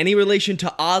Osborne, sure. Any relation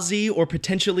to Ozzy or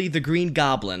potentially the Green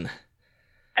Goblin?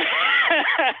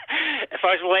 If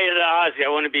I was related to Ozzy, I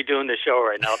wouldn't be doing this show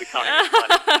right now. I'll be counting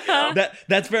money, you know?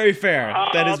 That's very fair.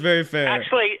 That is very fair.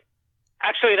 Actually,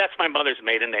 that's my mother's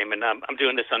maiden name, and I'm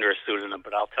doing this under a pseudonym,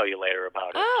 but I'll tell you later about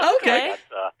it. Oh, okay.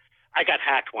 I got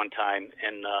hacked one time,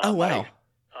 and oh wow.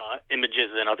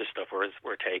 Images and other stuff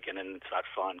were taken, and it's not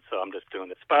fun, so I'm just doing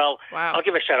this. But I'll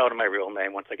give a shout out to my real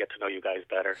name once I get to know you guys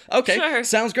better. Okay, sure.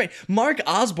 Sounds great. Mark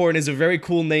Osborne is a very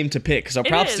cool name to pick, so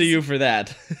props to you for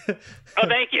that. Oh,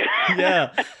 thank you.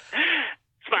 Yeah.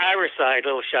 It's my Irish side,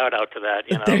 little shout out to that,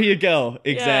 you know. There you go.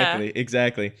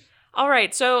 Exactly. All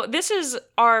right, so this is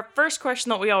our first question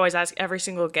that we always ask every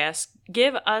single guest.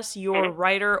 Give us your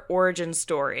writer origin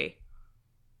story.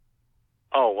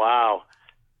 Oh, wow.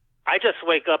 I just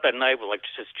wake up at night with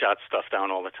just jot stuff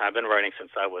down all the time. I've been writing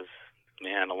since I was,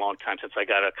 a long time since I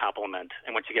got a compliment.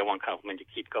 And once you get one compliment, you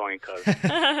keep going because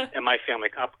in my family,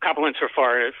 compliments are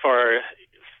far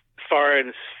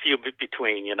and few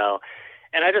between, you know.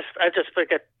 And I just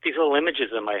get these little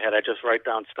images in my head. I just write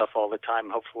down stuff all the time.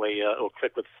 Hopefully it'll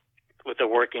click with a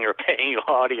working or paying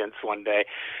audience one day.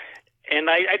 And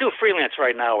I do freelance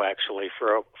right now, actually,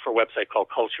 for a website called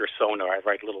Culture Sonar. I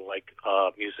write little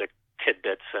music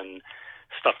tidbits and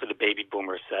stuff for the baby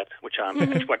boomer set, which I'm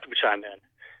in,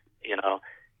 you know.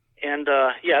 And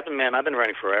I've been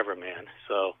writing forever, man.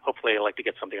 So hopefully I'd like to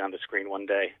get something on the screen one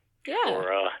day.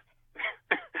 Yeah.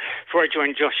 Before I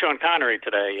joined Sean Connery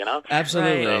today, you know.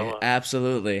 Absolutely, right.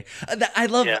 Absolutely. I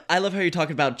love how you're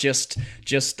talking about just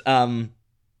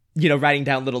writing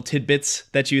down little tidbits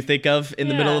that you think of in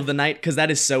the middle of the night, because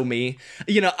that is so me.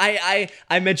 You know, I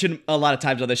mentioned a lot of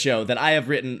times on the show that I have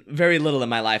written very little in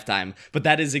my lifetime, but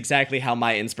that is exactly how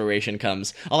my inspiration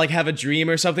comes. I'll have a dream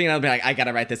or something, and I'll be like, I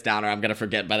gotta write this down, or I'm gonna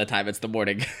forget by the time it's the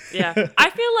morning. Yeah, I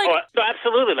feel like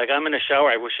absolutely. I'm in the shower.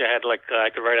 I wish I had I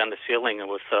could write on the ceiling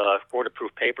with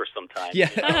waterproof paper sometimes. Yeah,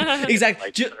 you know?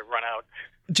 exactly. Run out.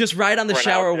 Just write on the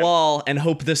shower wall and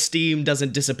hope the steam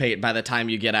doesn't dissipate by the time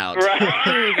you get out. Right.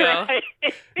 There you go.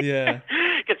 Yeah.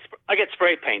 I get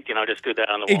spray paint, just do that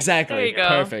on the wall. Exactly. There you go.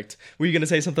 Perfect. Were you going to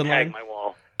say something, Tag my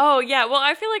wall. Oh, yeah. Well,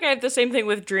 I feel like I have the same thing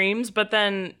with dreams, but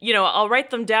then, I'll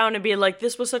write them down and be like,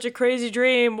 this was such a crazy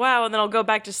dream. Wow. And then I'll go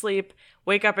back to sleep,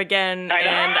 wake up again,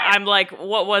 and I'm like,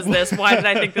 what was this? Why did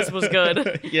I think this was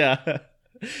good? Yeah.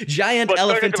 Giant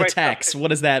elephant attacks. What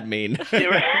does that mean?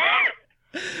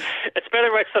 It's better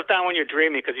to write stuff down when you're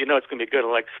dreaming because you know it's going to be good.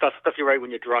 Like stuff you write when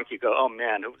you're drunk, you go, oh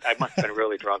man, I must have been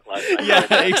really drunk last night.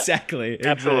 Yeah, exactly.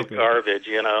 Absolute garbage,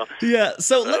 you know? Yeah,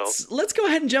 so let's go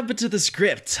ahead and jump into the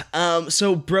script.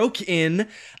 So Broke In,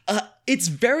 it's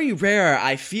very rare,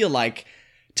 I feel like,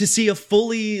 to see a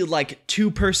fully,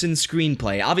 two-person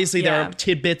screenplay. Obviously, there are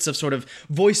tidbits of sort of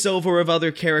voiceover of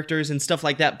other characters and stuff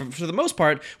like that, but for the most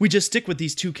part, we just stick with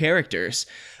these two characters.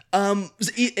 And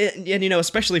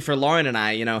especially for Lauren and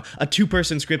I, a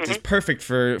two-person script is perfect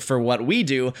for what we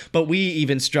do, but we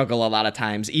even struggle a lot of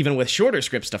times, even with shorter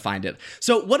scripts, to find it.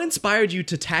 So what inspired you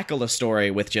to tackle a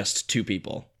story with just two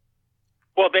people?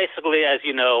 Well, basically, as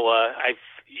you know,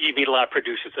 you meet a lot of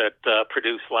producers that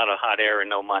produce a lot of hot air and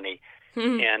no money.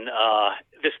 And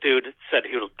this dude said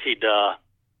he'd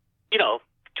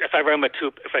if I write him a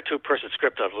two-person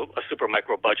script of a super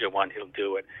micro-budget one, he'll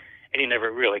do it. And he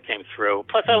never really came through.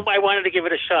 Plus, I wanted to give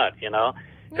it a shot,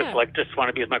 just want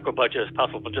to be as micro-budget as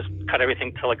possible. Just cut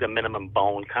everything to the minimum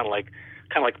bone, kind of like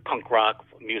punk rock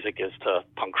music is to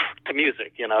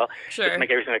music, Sure. Just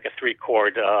make everything like a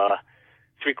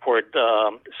three-chord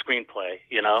screenplay,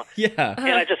 you know? Yeah.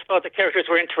 And I just thought the characters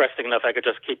were interesting enough I could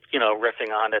just keep,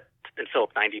 riffing on it and fill up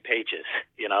 90 pages,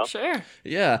 you know? Sure.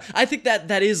 Yeah. I think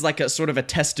that is like a sort of a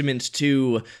testament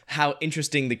to how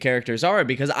interesting the characters are,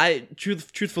 because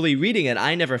truthfully reading it,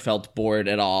 I never felt bored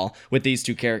at all with these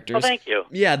two characters. Oh, thank you.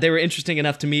 Yeah, they were interesting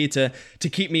enough to me to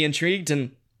keep me intrigued.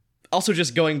 And also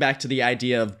just going back to the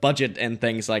idea of budget and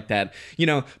things like that,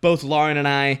 both Lauren and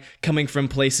I coming from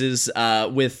places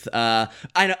with,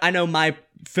 I know my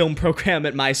film program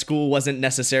at my school wasn't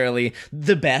necessarily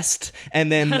the best,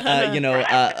 and then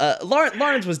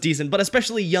Lauren's was decent, but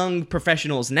especially young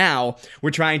professionals now, we're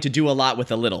trying to do a lot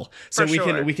with a little, so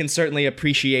we can certainly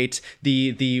appreciate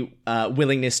the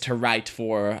willingness to write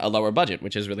for a lower budget,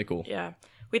 which is really cool. Yeah.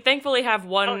 We thankfully have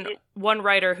one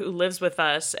writer who lives with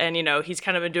us, and, he's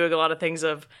kind of been doing a lot of things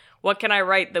of, what can I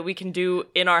write that we can do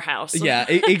in our house? Yeah,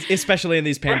 especially in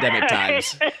these pandemic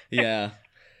times. Yeah.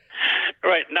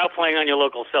 Right, now playing on your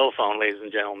local cell phone, ladies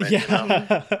and gentlemen.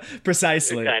 Yeah,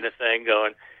 Precisely. Kind of thing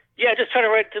going. Yeah, just try to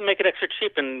write to make it extra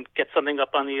cheap and get something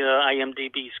up on the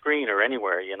IMDb screen or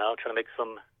anywhere, try to make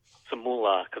some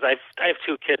moolah, because I have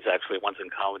two kids, actually. One's in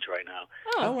college right now.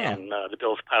 Oh, wow. And the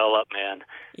bills pile up, man.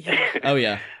 Yeah. Oh,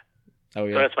 yeah. So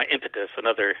that's my impetus,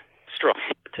 another strong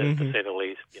impetus, to say the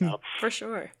least, For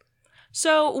sure.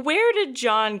 So where did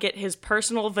John get his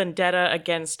personal vendetta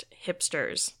against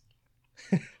hipsters?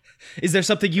 Is there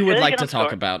something you would like to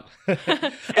talk about? Say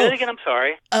it again, I'm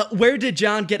sorry. Where did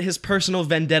John get his personal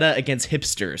vendetta against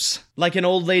hipsters? Like an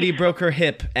old lady broke her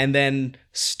hip and then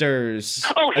stirs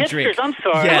a drink. I'm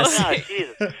sorry. Yes. Oh, God,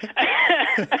 Jesus.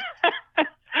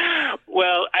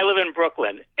 Well, I live in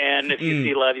Brooklyn, and if you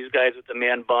see a lot of these guys with the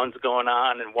man buns going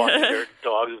on and walking their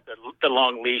dogs with the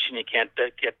long leash, and you can't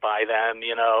get by them,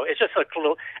 it's just like a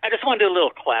little. I just want to do a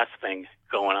little class thing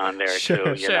going on there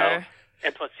too, you know.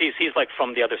 And plus, he's like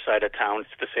from the other side of town,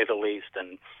 to say the least,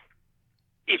 and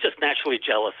he's just naturally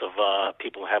jealous of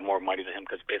people who have more money than him,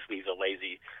 because basically he's a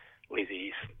lazy,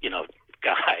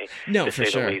 guy. No, to for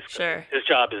say sure. The least. Sure. His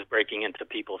job is breaking into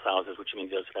people's houses, which means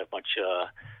he doesn't have much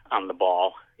on the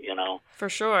ball, For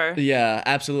sure. Yeah,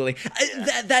 absolutely.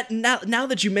 Now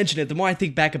that you mention it, the more I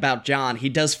think back about John, he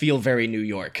does feel very New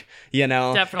York,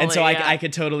 Definitely, and so I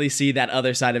could totally see that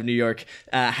other side of New York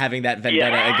having that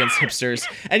vendetta against hipsters.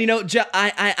 And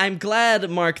I'm glad,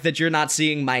 Mark, that you're not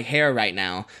seeing my hair right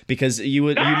now, because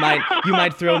you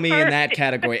might throw me in that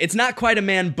category. It's not quite a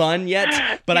man bun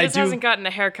yet, but he just hasn't gotten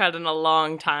a haircut in a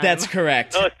long time. That's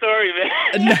correct. Oh, sorry,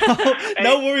 man.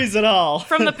 No worries at all.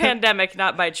 From the pandemic,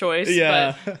 not by choice.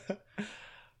 Yeah. But...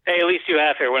 Hey, at least you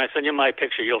have hair. When I send you my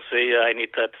picture, you'll see I need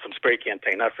some spray can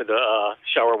paint, not for the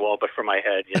shower wall, but for my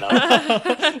head.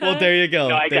 Well, there you go.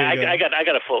 No, I got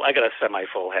a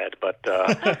semi-full head, but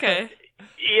okay.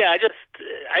 Yeah, I just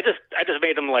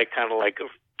made him kind of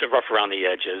to rough around the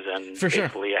edges, and for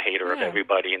basically sure. a hater of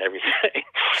everybody and everything.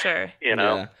 Sure.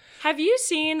 Yeah. Have you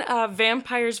seen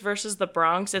Vampires versus the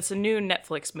Bronx? It's a new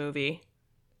Netflix movie.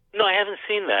 No, I haven't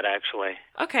seen that, actually.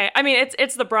 Okay. I mean,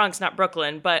 it's the Bronx, not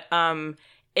Brooklyn, but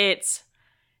it's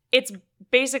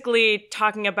basically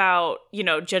talking about,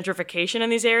 gentrification in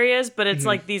these areas, but it's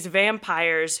like these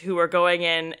vampires who are going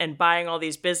in and buying all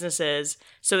these businesses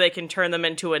so they can turn them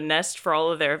into a nest for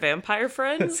all of their vampire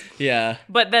friends. Yeah.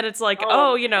 But then it's like,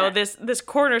 this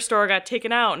corner store got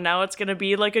taken out, and now it's going to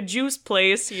be like a juice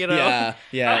place, Yeah,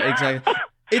 exactly.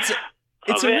 It's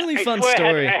a really fun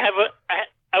story.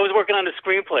 I was working on a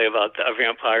screenplay about a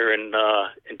vampire and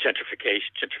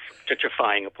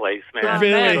gentrifying a place, man. Oh,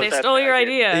 really? Man, they stole your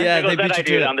idea. Yeah, they beat you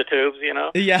to it on the tubes,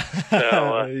 Yeah.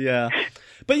 So, yeah.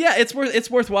 But yeah, it's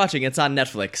worth watching. It's on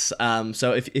Netflix.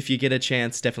 So if you get a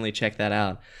chance, definitely check that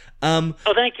out. Oh,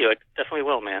 thank you. I definitely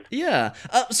will, man. Yeah.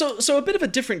 So a bit of a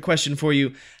different question for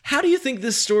you. How do you think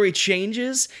this story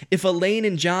changes if Elaine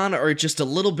and John are just a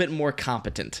little bit more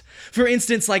competent? For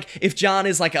instance, if John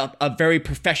is a very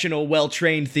professional,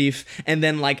 well-trained thief, and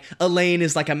then Elaine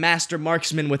is a master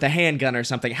marksman with a handgun or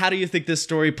something, how do you think this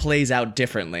story plays out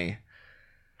differently?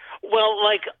 Well,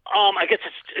 I guess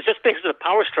it's just because of the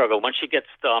power struggle. Once she gets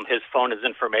his phone, his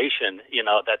information,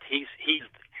 that he's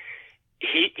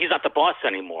not the boss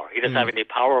anymore. He doesn't have any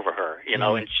power over her,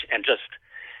 and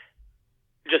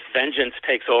just vengeance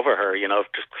takes over her,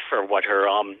 just for what her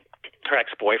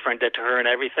ex-boyfriend did to her and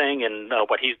everything, and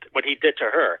what he did to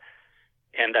her.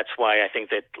 And that's why I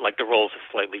think that the roles have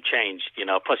slightly changed,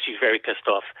 Plus, she's very pissed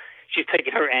off. she's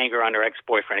taking her anger on her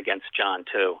ex-boyfriend against John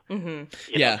too. Mm-hmm.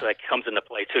 You know, so that comes into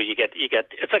play too. You get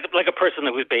it's like a person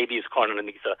whose baby is caught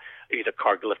underneath a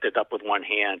cart lifted up with one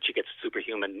hand. She gets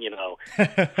superhuman, you know,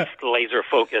 laser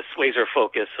focus,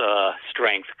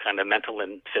 strength, kind of mental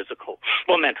and physical.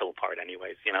 Well, mental part,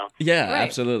 anyways. You know. Yeah, right.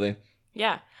 Absolutely.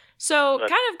 Yeah. So,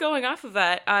 kind of going off of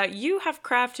that, you have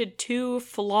crafted two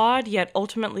flawed yet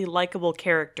ultimately likable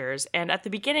characters, and at the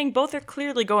beginning, both are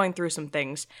clearly going through some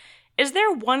things. Is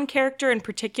there one character in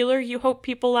particular you hope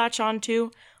people latch on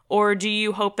to, or do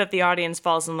you hope that the audience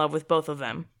falls in love with both of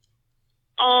them?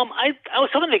 I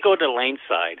was hoping they go to Elaine's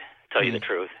side, to tell you the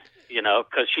truth, you know,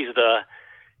 because she's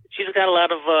got a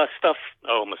lot of stuff.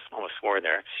 Oh, almost swore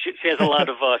there. She has a lot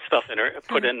of stuff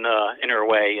put in her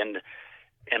way, and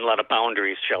a lot of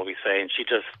boundaries, shall we say, and she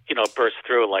just, you know, burst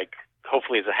through, like,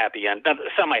 hopefully it's a happy end, not a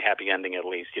semi-happy ending at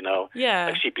least, you know. Yeah.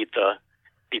 Like she beat the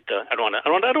I don't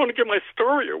want to give my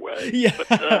story away. Yeah. But,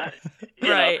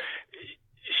 right. know,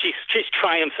 she's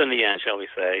triumphs in the end, shall we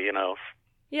say, you know.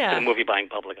 Yeah. The movie buying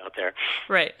public out there.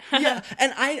 Right. Yeah,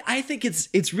 and I think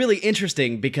it's really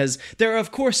interesting because there are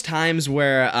of course times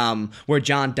where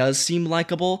John does seem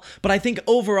likable, but I think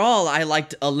overall I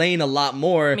liked Elaine a lot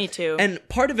more. Me too. And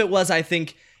part of it was I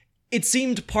think it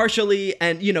seemed partially,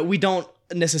 and you know, we don't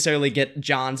necessarily get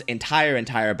John's entire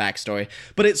backstory,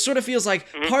 but it sort of feels like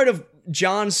part of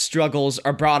John's struggles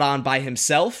are brought on by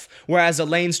himself, whereas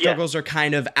Elaine's struggles are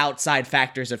kind of outside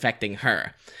factors affecting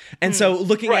her. And so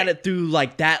looking at it through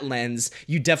like that lens,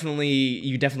 you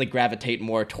definitely gravitate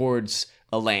more towards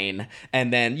Elaine.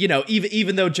 And then, you know,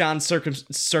 even though John's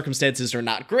circumstances are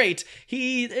not great,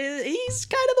 he's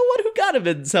kind of the one who got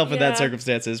himself in that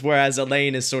circumstances, whereas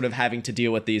Elaine is sort of having to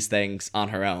deal with these things on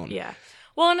her own. Yeah.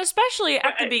 Well, and especially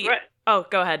at the beginning. Oh,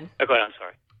 go ahead. Oh, go ahead.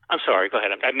 I'm sorry. Go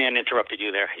ahead. I may have interrupted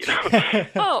you there. You know?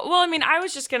 Oh, well, I mean, I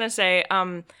was just going to say,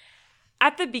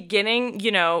 at the beginning,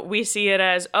 you know, we see it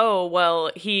as, oh,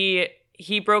 well, he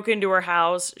broke into her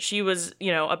house. She was,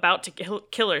 you know, about to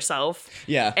kill herself.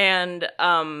 Yeah. And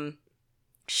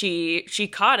she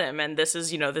caught him, and this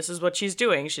is what she's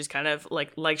doing. She's kind of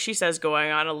like she says,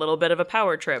 going on a little bit of a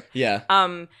power trip. Yeah.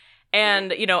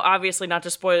 And, you know, obviously not to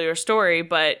spoil your story,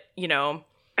 but, you know,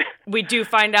 we do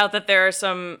find out that there are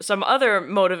some other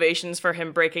motivations for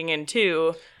him breaking in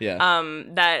too. Yeah.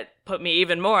 That put me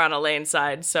even more on Elaine's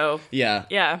side. So yeah.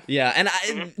 And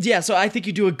so I think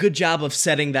you do a good job of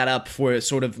setting that up for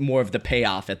sort of more of the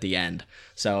payoff at the end.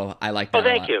 So I like that. Oh,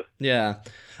 thank you. Yeah.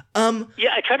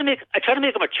 Yeah, I try to make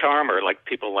him a charmer, like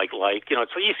people like you know.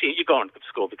 So you go into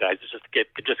school with guys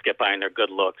just get by on their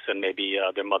good looks and maybe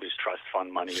their mother's trust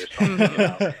fund money or something, you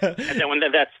know. And then when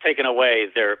that's taken away,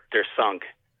 they're sunk.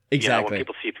 Exactly. You know, when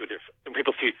people see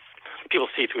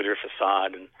through their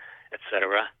facade and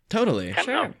etc. Totally.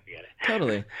 Sure.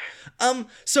 Totally.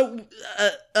 So,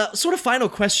 sort of final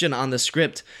question on the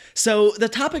script. So the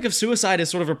topic of suicide is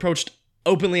sort of approached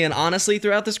openly and honestly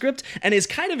throughout the script, and is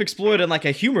kind of explored in like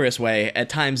a humorous way at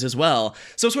times as well.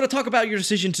 So sort of talk about your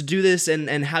decision to do this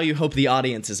and how you hope the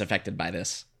audience is affected by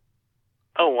this.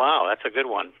 Oh, wow, that's a good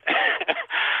one.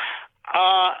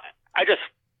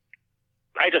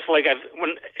 I just like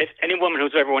if any woman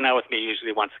who's ever went out with me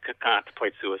usually wants to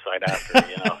contemplate suicide after,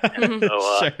 you know. And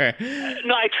so, sure.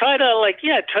 No, I try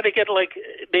to get like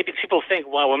maybe people think,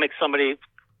 wow, what makes somebody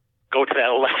go to that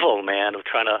level, man, of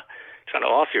trying to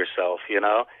off yourself, you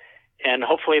know. And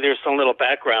hopefully there's some little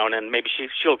background, and maybe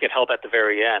she'll get help at the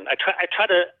very end.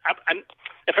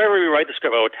 If I ever rewrite the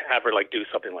script, I would have her like do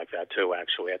something like that too.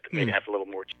 Actually, maybe have a little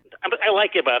more. I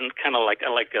like it, but I'm kind of like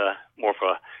more of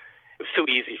a. It was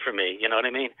too easy for me. You know what I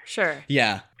mean? Sure.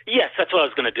 Yeah. Yes, that's what I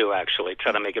was going to do. Actually,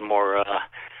 try to make it more.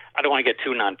 I don't want to get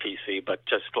too non-PC, but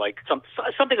just like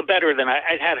something better than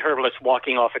I had her just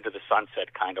walking off into the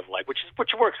sunset, kind of like, which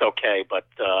works okay, but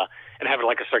and have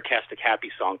like a sarcastic, happy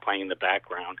song playing in the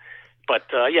background. But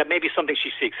yeah, maybe something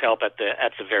she seeks help at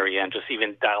the very end, just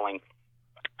even dialing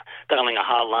a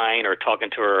hotline or talking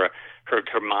to her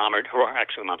mom or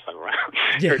actually mom's not around.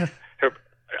 Yeah.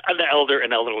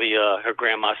 elderly, her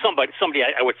grandma, somebody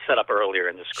I would set up earlier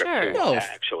in the script. Sure. Too, no,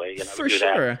 actually, you know, for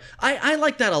sure. I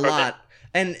like that a lot,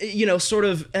 and you know, sort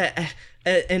of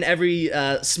in every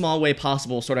small way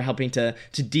possible, sort of helping to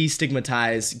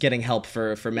destigmatize getting help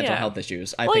for mental health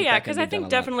issues. I think because I think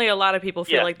definitely a lot of people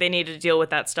feel like they need to deal with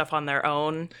that stuff on their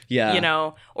own. Yeah, you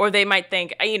know, or they might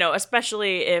think, you know,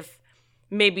 especially if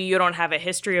maybe you don't have a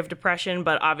history of depression,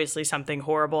 but obviously something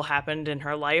horrible happened in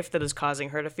her life that is causing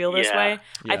her to feel this way.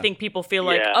 Yeah. I think people feel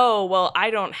like, oh, well, I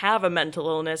don't have a mental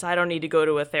illness. I don't need to go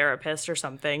to a therapist or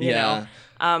something, you know?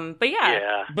 But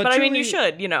But truly, I mean, you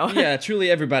should, you know? Yeah, truly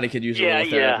everybody could use a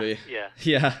little therapy.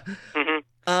 Yeah. Mm-hmm.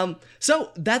 So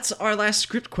that's our last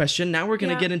script question. Now we're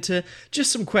going to get into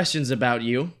just some questions about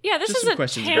you. Yeah, this is a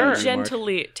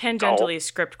tangentially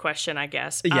script question, I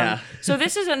guess. Yeah. So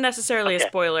this isn't necessarily a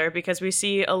spoiler because we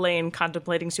see Elaine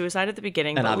contemplating suicide at the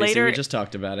beginning. And but obviously later, we just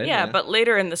talked about it. Yeah, but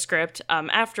later in the script,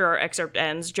 after our excerpt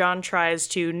ends, John tries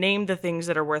to name the things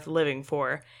that are worth living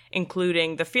for,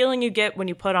 including the feeling you get when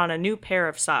you put on a new pair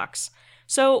of socks.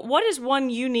 So what is one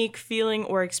unique feeling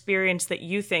or experience that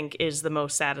you think is the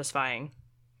most satisfying?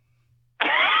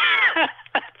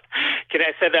 Can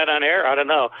I say that on air? I don't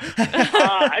know.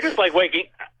 I just like waking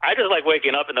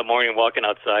up in the morning, walking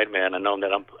outside, man, and knowing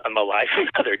that I'm alive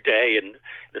another day in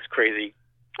this crazy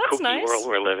kooky world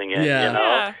we're living in. Yeah. You know?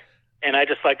 Yeah. And I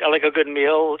like a good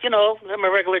meal. You know, I'm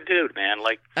a regular dude, man.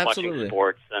 Like watching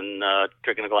sports and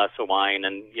drinking a glass of wine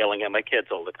and yelling at my kids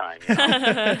all the time. You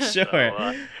know?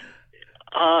 Sure.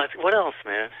 So, what else,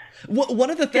 man? One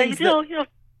of the things Go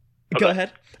Okay.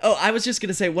 ahead. Oh, I was just going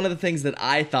to say one of the things that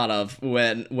I thought of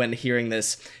when hearing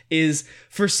this is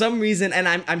for some reason, and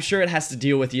I'm sure it has to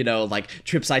deal with, like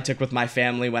trips I took with my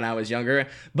family when I was younger,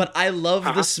 but I love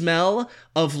the smell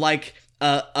of like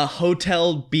a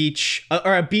hotel beach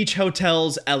or a beach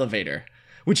hotel's elevator.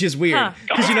 Which is weird.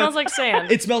 Because it smells like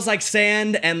sand. It smells like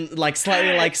sand and like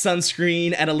slightly like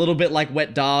sunscreen and a little bit like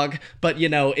wet dog. But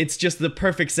it's just the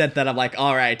perfect scent that I'm like,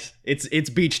 all right,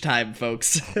 it's beach time,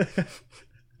 folks.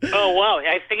 Oh wow!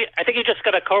 I think you just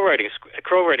got a co-writing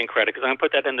credit because I'm gonna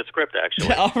put that in the script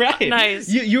actually. All right, nice.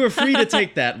 You were free to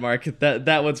take that, Mark.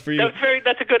 That one's for you.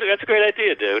 That's a great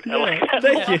idea, dude. Yeah, I like that.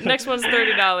 Thank you. Next one's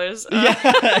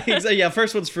 $30. Yeah,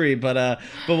 first one's free, but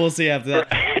we'll see after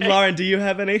that. Right. Lauren, do you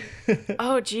have any?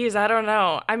 Oh, geez, I don't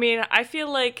know. I mean, I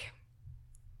feel like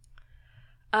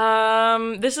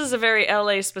this is a very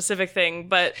LA specific thing,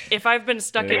 but if I've been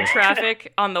stuck in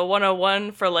traffic on the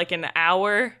 101 for like an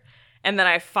hour. And then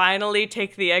I finally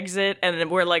take the exit, and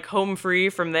then we're like home free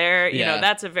from there. You know,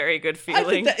 that's a very good feeling. I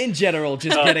think that in general,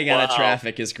 just getting out of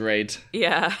traffic is great.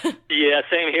 Yeah. Yeah,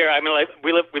 same here. I mean, like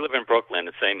we live in Brooklyn.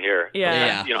 The same here.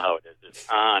 Yeah. You know how it is. It's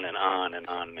on and on and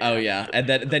on. Man. Oh yeah, and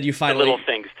then you finally the little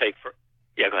things take for.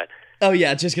 Yeah, go ahead. Oh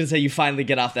yeah, just gonna say you finally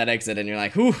get off that exit, and you're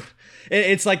like, whew.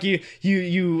 It's like you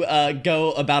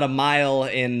go about a mile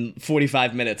in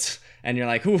 45 minutes, and you're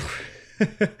like, whew.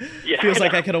 Yeah, feels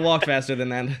like I could have walked faster than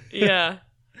that. Yeah.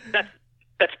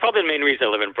 That's probably the main reason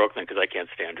I live in Brooklyn, because I can't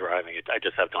stand driving. I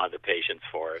just don't have the patience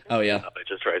for it. Oh yeah. It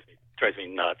just drives me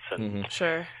nuts, and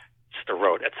Sure. Just the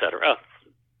road, etc. Oh,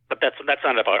 but that's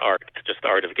not about art. It's just the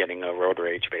art of getting a road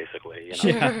rage, basically.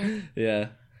 You know? Yeah.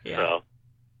 So.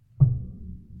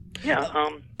 Yeah.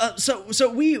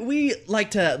 So we like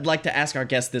to ask our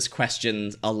guests this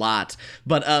question a lot.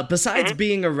 But besides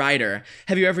being a writer,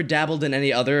 have you ever dabbled in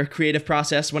any other creative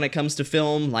process when it comes to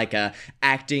film, like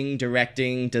acting,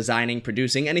 directing, designing,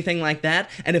 producing, anything like that?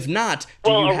 And if not,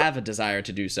 do you have a desire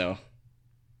to do so?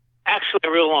 Actually, a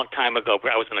real long time ago,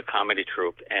 I was in a comedy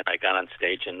troupe, and I got on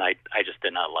stage, and I just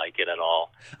did not like it at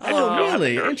all. Oh,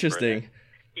 really? Interesting.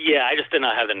 Yeah, I just did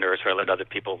not have the nerves for it. Let other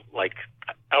people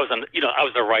I was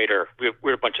a writer. We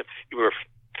were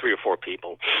 3 or 4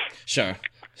 people. Sure.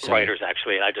 Writers,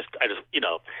 actually. I just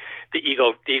the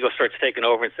ego starts taking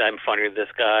over and says, I'm funnier than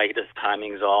this guy. His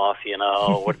timing's off.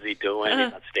 What is he doing?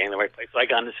 He's not staying in the right place. So I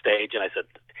got on the stage and I said,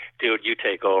 dude, you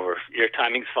take over. Your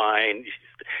timing's fine.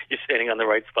 You're standing on the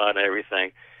right spot and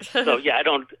everything. So yeah, I'd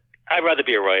rather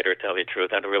be a writer, to tell you the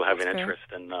truth. I don't really have an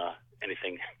interest in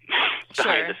anything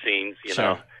behind the scenes, you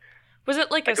know. Was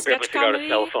it like a sketch comedy? I could barely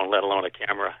figure out a cell phone, let alone a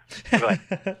camera.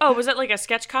 Oh, was it like a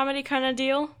sketch comedy kind of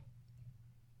deal?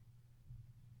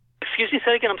 Excuse me,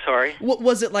 say again, I'm sorry.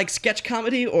 Was it like sketch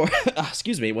comedy or,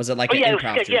 excuse me, was it like an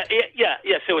improv troupe?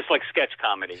 Yes, it was like sketch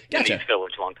comedy in East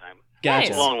Village a long time. Gotcha.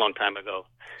 Nice. Long time ago.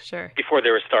 Sure. Before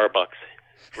there was Starbucks.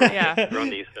 Yeah.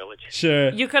 Around the East Village. Sure.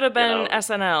 You could have been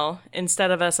SNL instead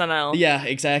of SNL. Yeah,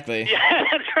 exactly. Yeah,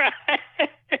 that's right.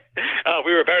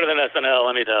 We were better than SNL,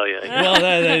 let me tell you. Well,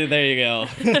 there you go.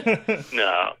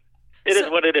 No. It is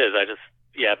what it is.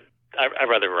 I'd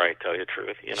rather write, tell you the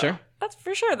truth. Sure. That's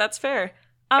for sure. That's fair.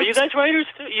 Are you guys writers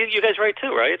too? You guys write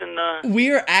too, right? And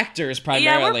we're actors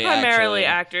primarily. Yeah, we're primarily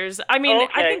actors. I mean,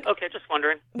 I think just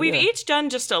wondering. We've each done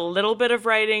just a little bit of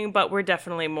writing, but we're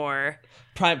definitely more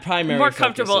primary more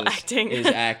comfortable acting. Is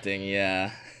acting,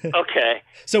 yeah. Okay.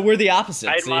 So we're the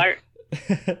opposites.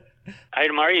 I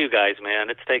admire you guys, man.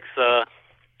 It takes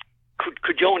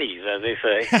Kujonis, as they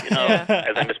say,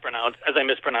 as I mispronounce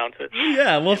it.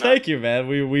 Yeah, well, thank you, man.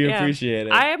 We appreciate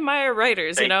it. I admire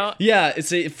writers, Yeah,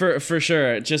 it's for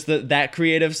sure. Just that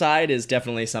creative side is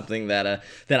definitely something that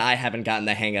I haven't gotten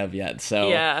the hang of yet. So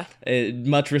yeah,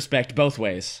 much respect both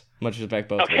ways. Much respect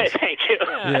both ways. Okay, thank you.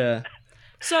 Yeah.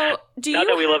 So, do Not you...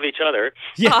 that we love each other.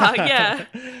 Yeah.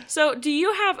 So, do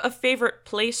you have a favorite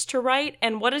place to write,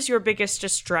 and what is your biggest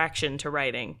distraction to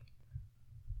writing?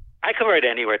 I could write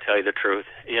anywhere, to tell you the truth.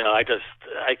 I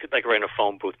could like write in a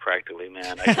phone booth practically,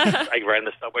 man. I write in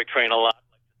the subway train a lot.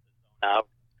 Now,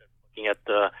 looking at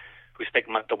who's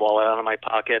taking the wallet out of my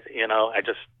pocket, I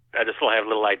just will have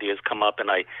little ideas come up,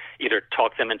 and I either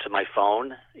talk them into my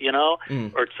phone,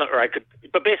 or I could.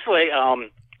 But basically,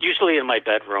 usually in my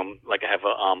bedroom, like I have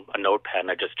a notepad,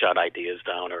 and I just jot ideas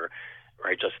down, or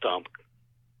I just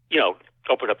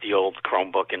open up the old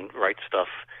Chromebook and write stuff.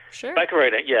 Sure. But I could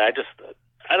write it. Yeah,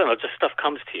 I don't know, just stuff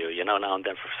comes to you, now and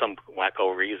then for some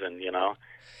wacko reason,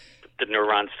 The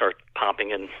neurons start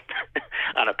popping in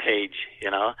on a page,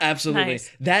 Absolutely.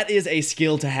 Nice. That is a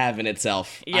skill to have in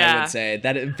itself, yeah. I would say.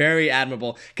 That is very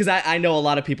admirable. Because I know a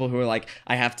lot of people who are like,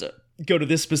 I have to go to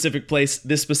this specific place,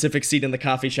 this specific seat in the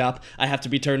coffee shop. I have to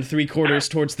be turned 3/4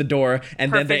 towards the door,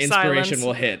 and then the inspiration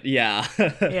will hit. Yeah.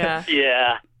 Yeah.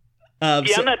 Yeah. I'm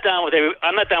not down with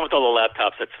all the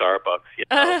laptops at Starbucks.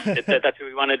 That's what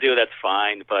we want to do. That's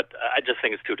fine, but I just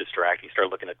think it's too distracting. You start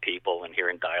looking at people and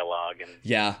hearing dialogue, and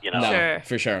no,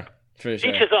 for sure. Each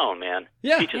his own, man.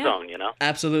 Yeah, each his own.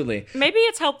 Absolutely. Maybe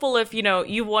it's helpful if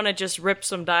you want to just rip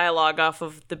some dialogue off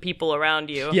of the people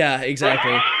around you. Yeah,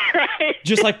 exactly. Right.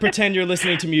 Just like pretend you're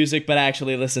listening to music, but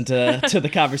actually listen to the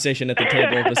conversation at the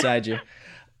table beside you.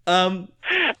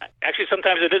 Actually,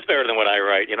 sometimes it is better than what I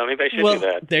write. Maybe I should do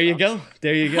that. There you go.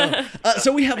 There you go.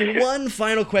 So we have one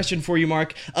final question for you,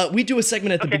 Mark. We do a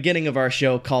segment at the beginning of our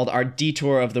show called our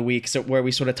Detour of the Week, so where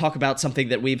we sort of talk about something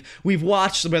that we've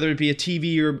watched, whether it be a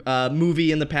TV or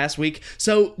movie in the past week.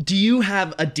 So do you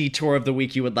have a Detour of the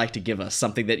Week you would like to give us?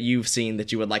 Something that you've seen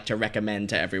that you would like to recommend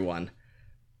to everyone?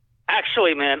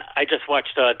 Actually, man, I just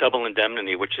watched Double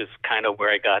Indemnity, which is kind of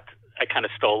where I kind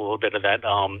of stole a little bit of that,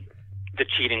 the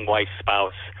cheating wife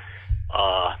spouse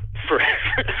for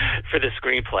the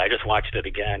screenplay. I just watched it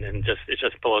again, and it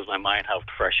just blows my mind how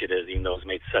fresh it is, even though it was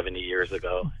made 70 years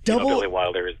ago. Billy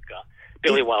Wilder is God.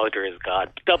 Billy Wilder is God.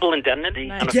 Double Indemnity?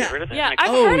 Nice. I don't know if you've heard of it. Yeah, I've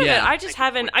heard of it. I just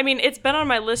haven't. I mean, it's been on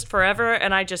my list forever,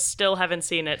 and I just still haven't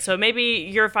seen it. So maybe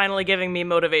you're finally giving me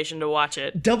motivation to watch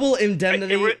it. Double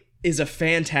Indemnity is a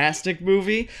fantastic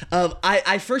movie.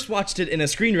 I first watched it in a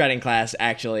screenwriting class,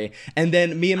 actually, and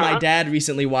then me and my dad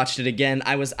recently watched it again.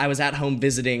 I was at home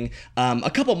visiting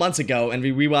a couple months ago, and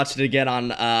we rewatched it again on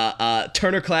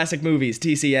Turner Classic Movies,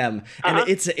 TCM, and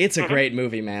it's a great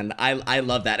movie, man. I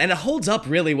love that, and it holds up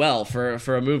really well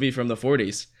for a movie from the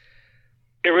 40s.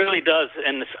 It really does,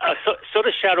 and so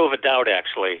does Shadow of a Doubt,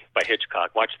 actually, by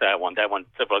Hitchcock. Watch that one. That one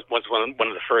was one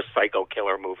of the first psycho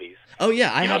killer movies. Oh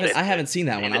yeah, I haven't seen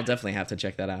that one. I'll definitely have to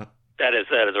check that out. That is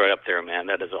right up there, man.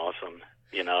 That is awesome.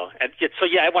 And so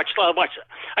yeah, I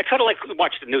try to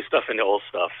watch the new stuff and the old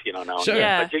stuff. Now. Sure.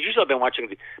 Yeah. But usually I've been watching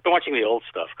the old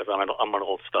stuff because I'm an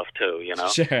old stuff too.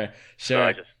 Sure. So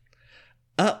I just.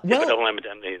 Double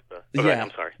Indemnity.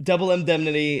 I'm sorry. Double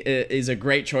Indemnity is a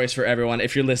great choice for everyone.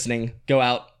 If you're listening, go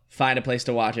out, find a place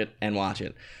to watch it, and watch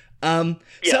it.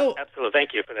 Absolutely.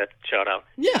 Thank you for that shout out.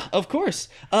 Yeah, of course.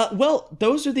 Well,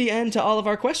 those are the end to all of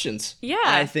our questions. Yeah.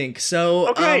 I think. So,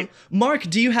 okay. Mark,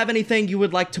 do you have anything you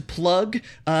would like to plug?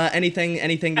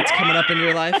 Anything that's coming up in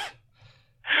your life?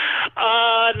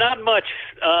 Not much.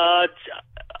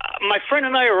 My friend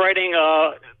and I are writing,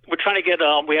 we're trying to get,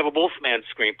 we have a Wolfman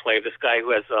screenplay. This guy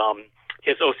who has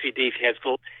OCD,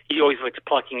 he always likes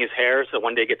plucking his hair, so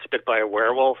one day gets bit by a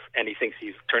werewolf, and he thinks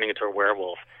he's turning into a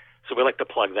werewolf. So we like to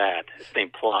plug that. His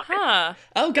name Pluck. Huh.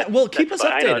 Okay. Well, keep us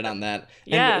updated on that.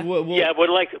 Yeah. And we'll...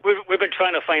 we've been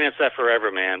trying to finance that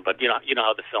forever, man. But you know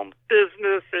how the film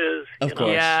business is. Of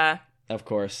course. Yeah. Of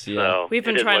course. Yeah. So we've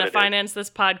been trying to finance this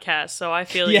podcast, so I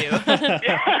feel you.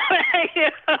 Yeah.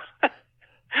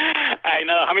 I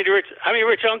know. How many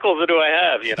rich uncles do I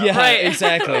have? Yeah. Right.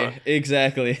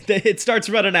 Exactly. It starts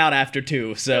running out after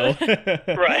 2. So.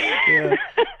 Right. Yeah.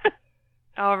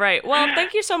 All right. Well,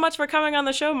 thank you so much for coming on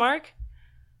the show, Mark.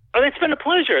 Oh, it's been a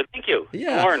pleasure. Thank you.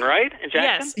 Yeah. Lauren, right? And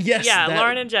Jackson? Yes. Yeah,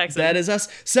 Lauren and Jackson. That is us.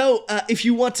 So, if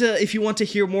you want to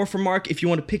hear more from Mark, if you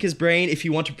want to pick his brain, if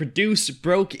you want to produce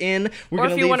Broke In,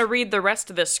 want to read the rest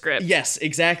of this script. Yes,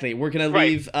 exactly. We're going to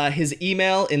leave his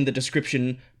email in the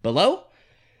description below.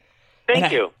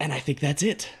 Thank you. And I think that's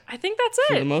it. I think that's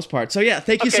it. For the most part. So yeah,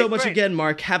 thank you so much again,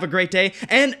 Mark. Have a great day.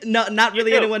 And not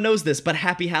really anyone knows this, but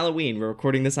happy Halloween. We're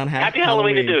recording this on Happy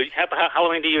Halloween. Happy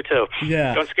Halloween to you too.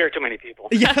 Yeah. Don't scare too many people.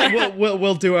 Yeah,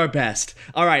 we'll do our best.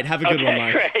 All right, have a good one,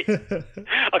 Mark. Great.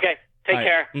 Okay, take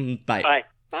care. Bye.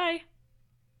 Bye.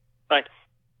 Bye.